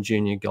Houston,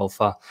 Junior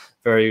Golfer.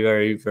 Very,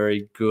 very,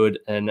 very good,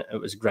 and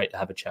it was great to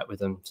have a chat with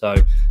them. So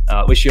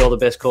wish you all the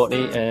best,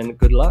 Courtney, and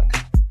good luck.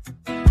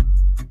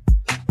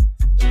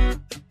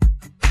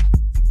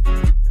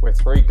 We're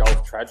three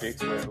golf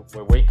tragics.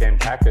 We're weekend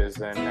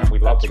packers, and we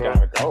love the game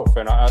of golf.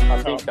 And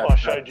I think that I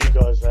showed you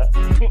guys that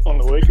on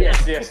the weekend.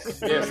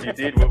 Yes, you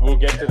did. We'll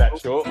get to that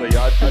shortly.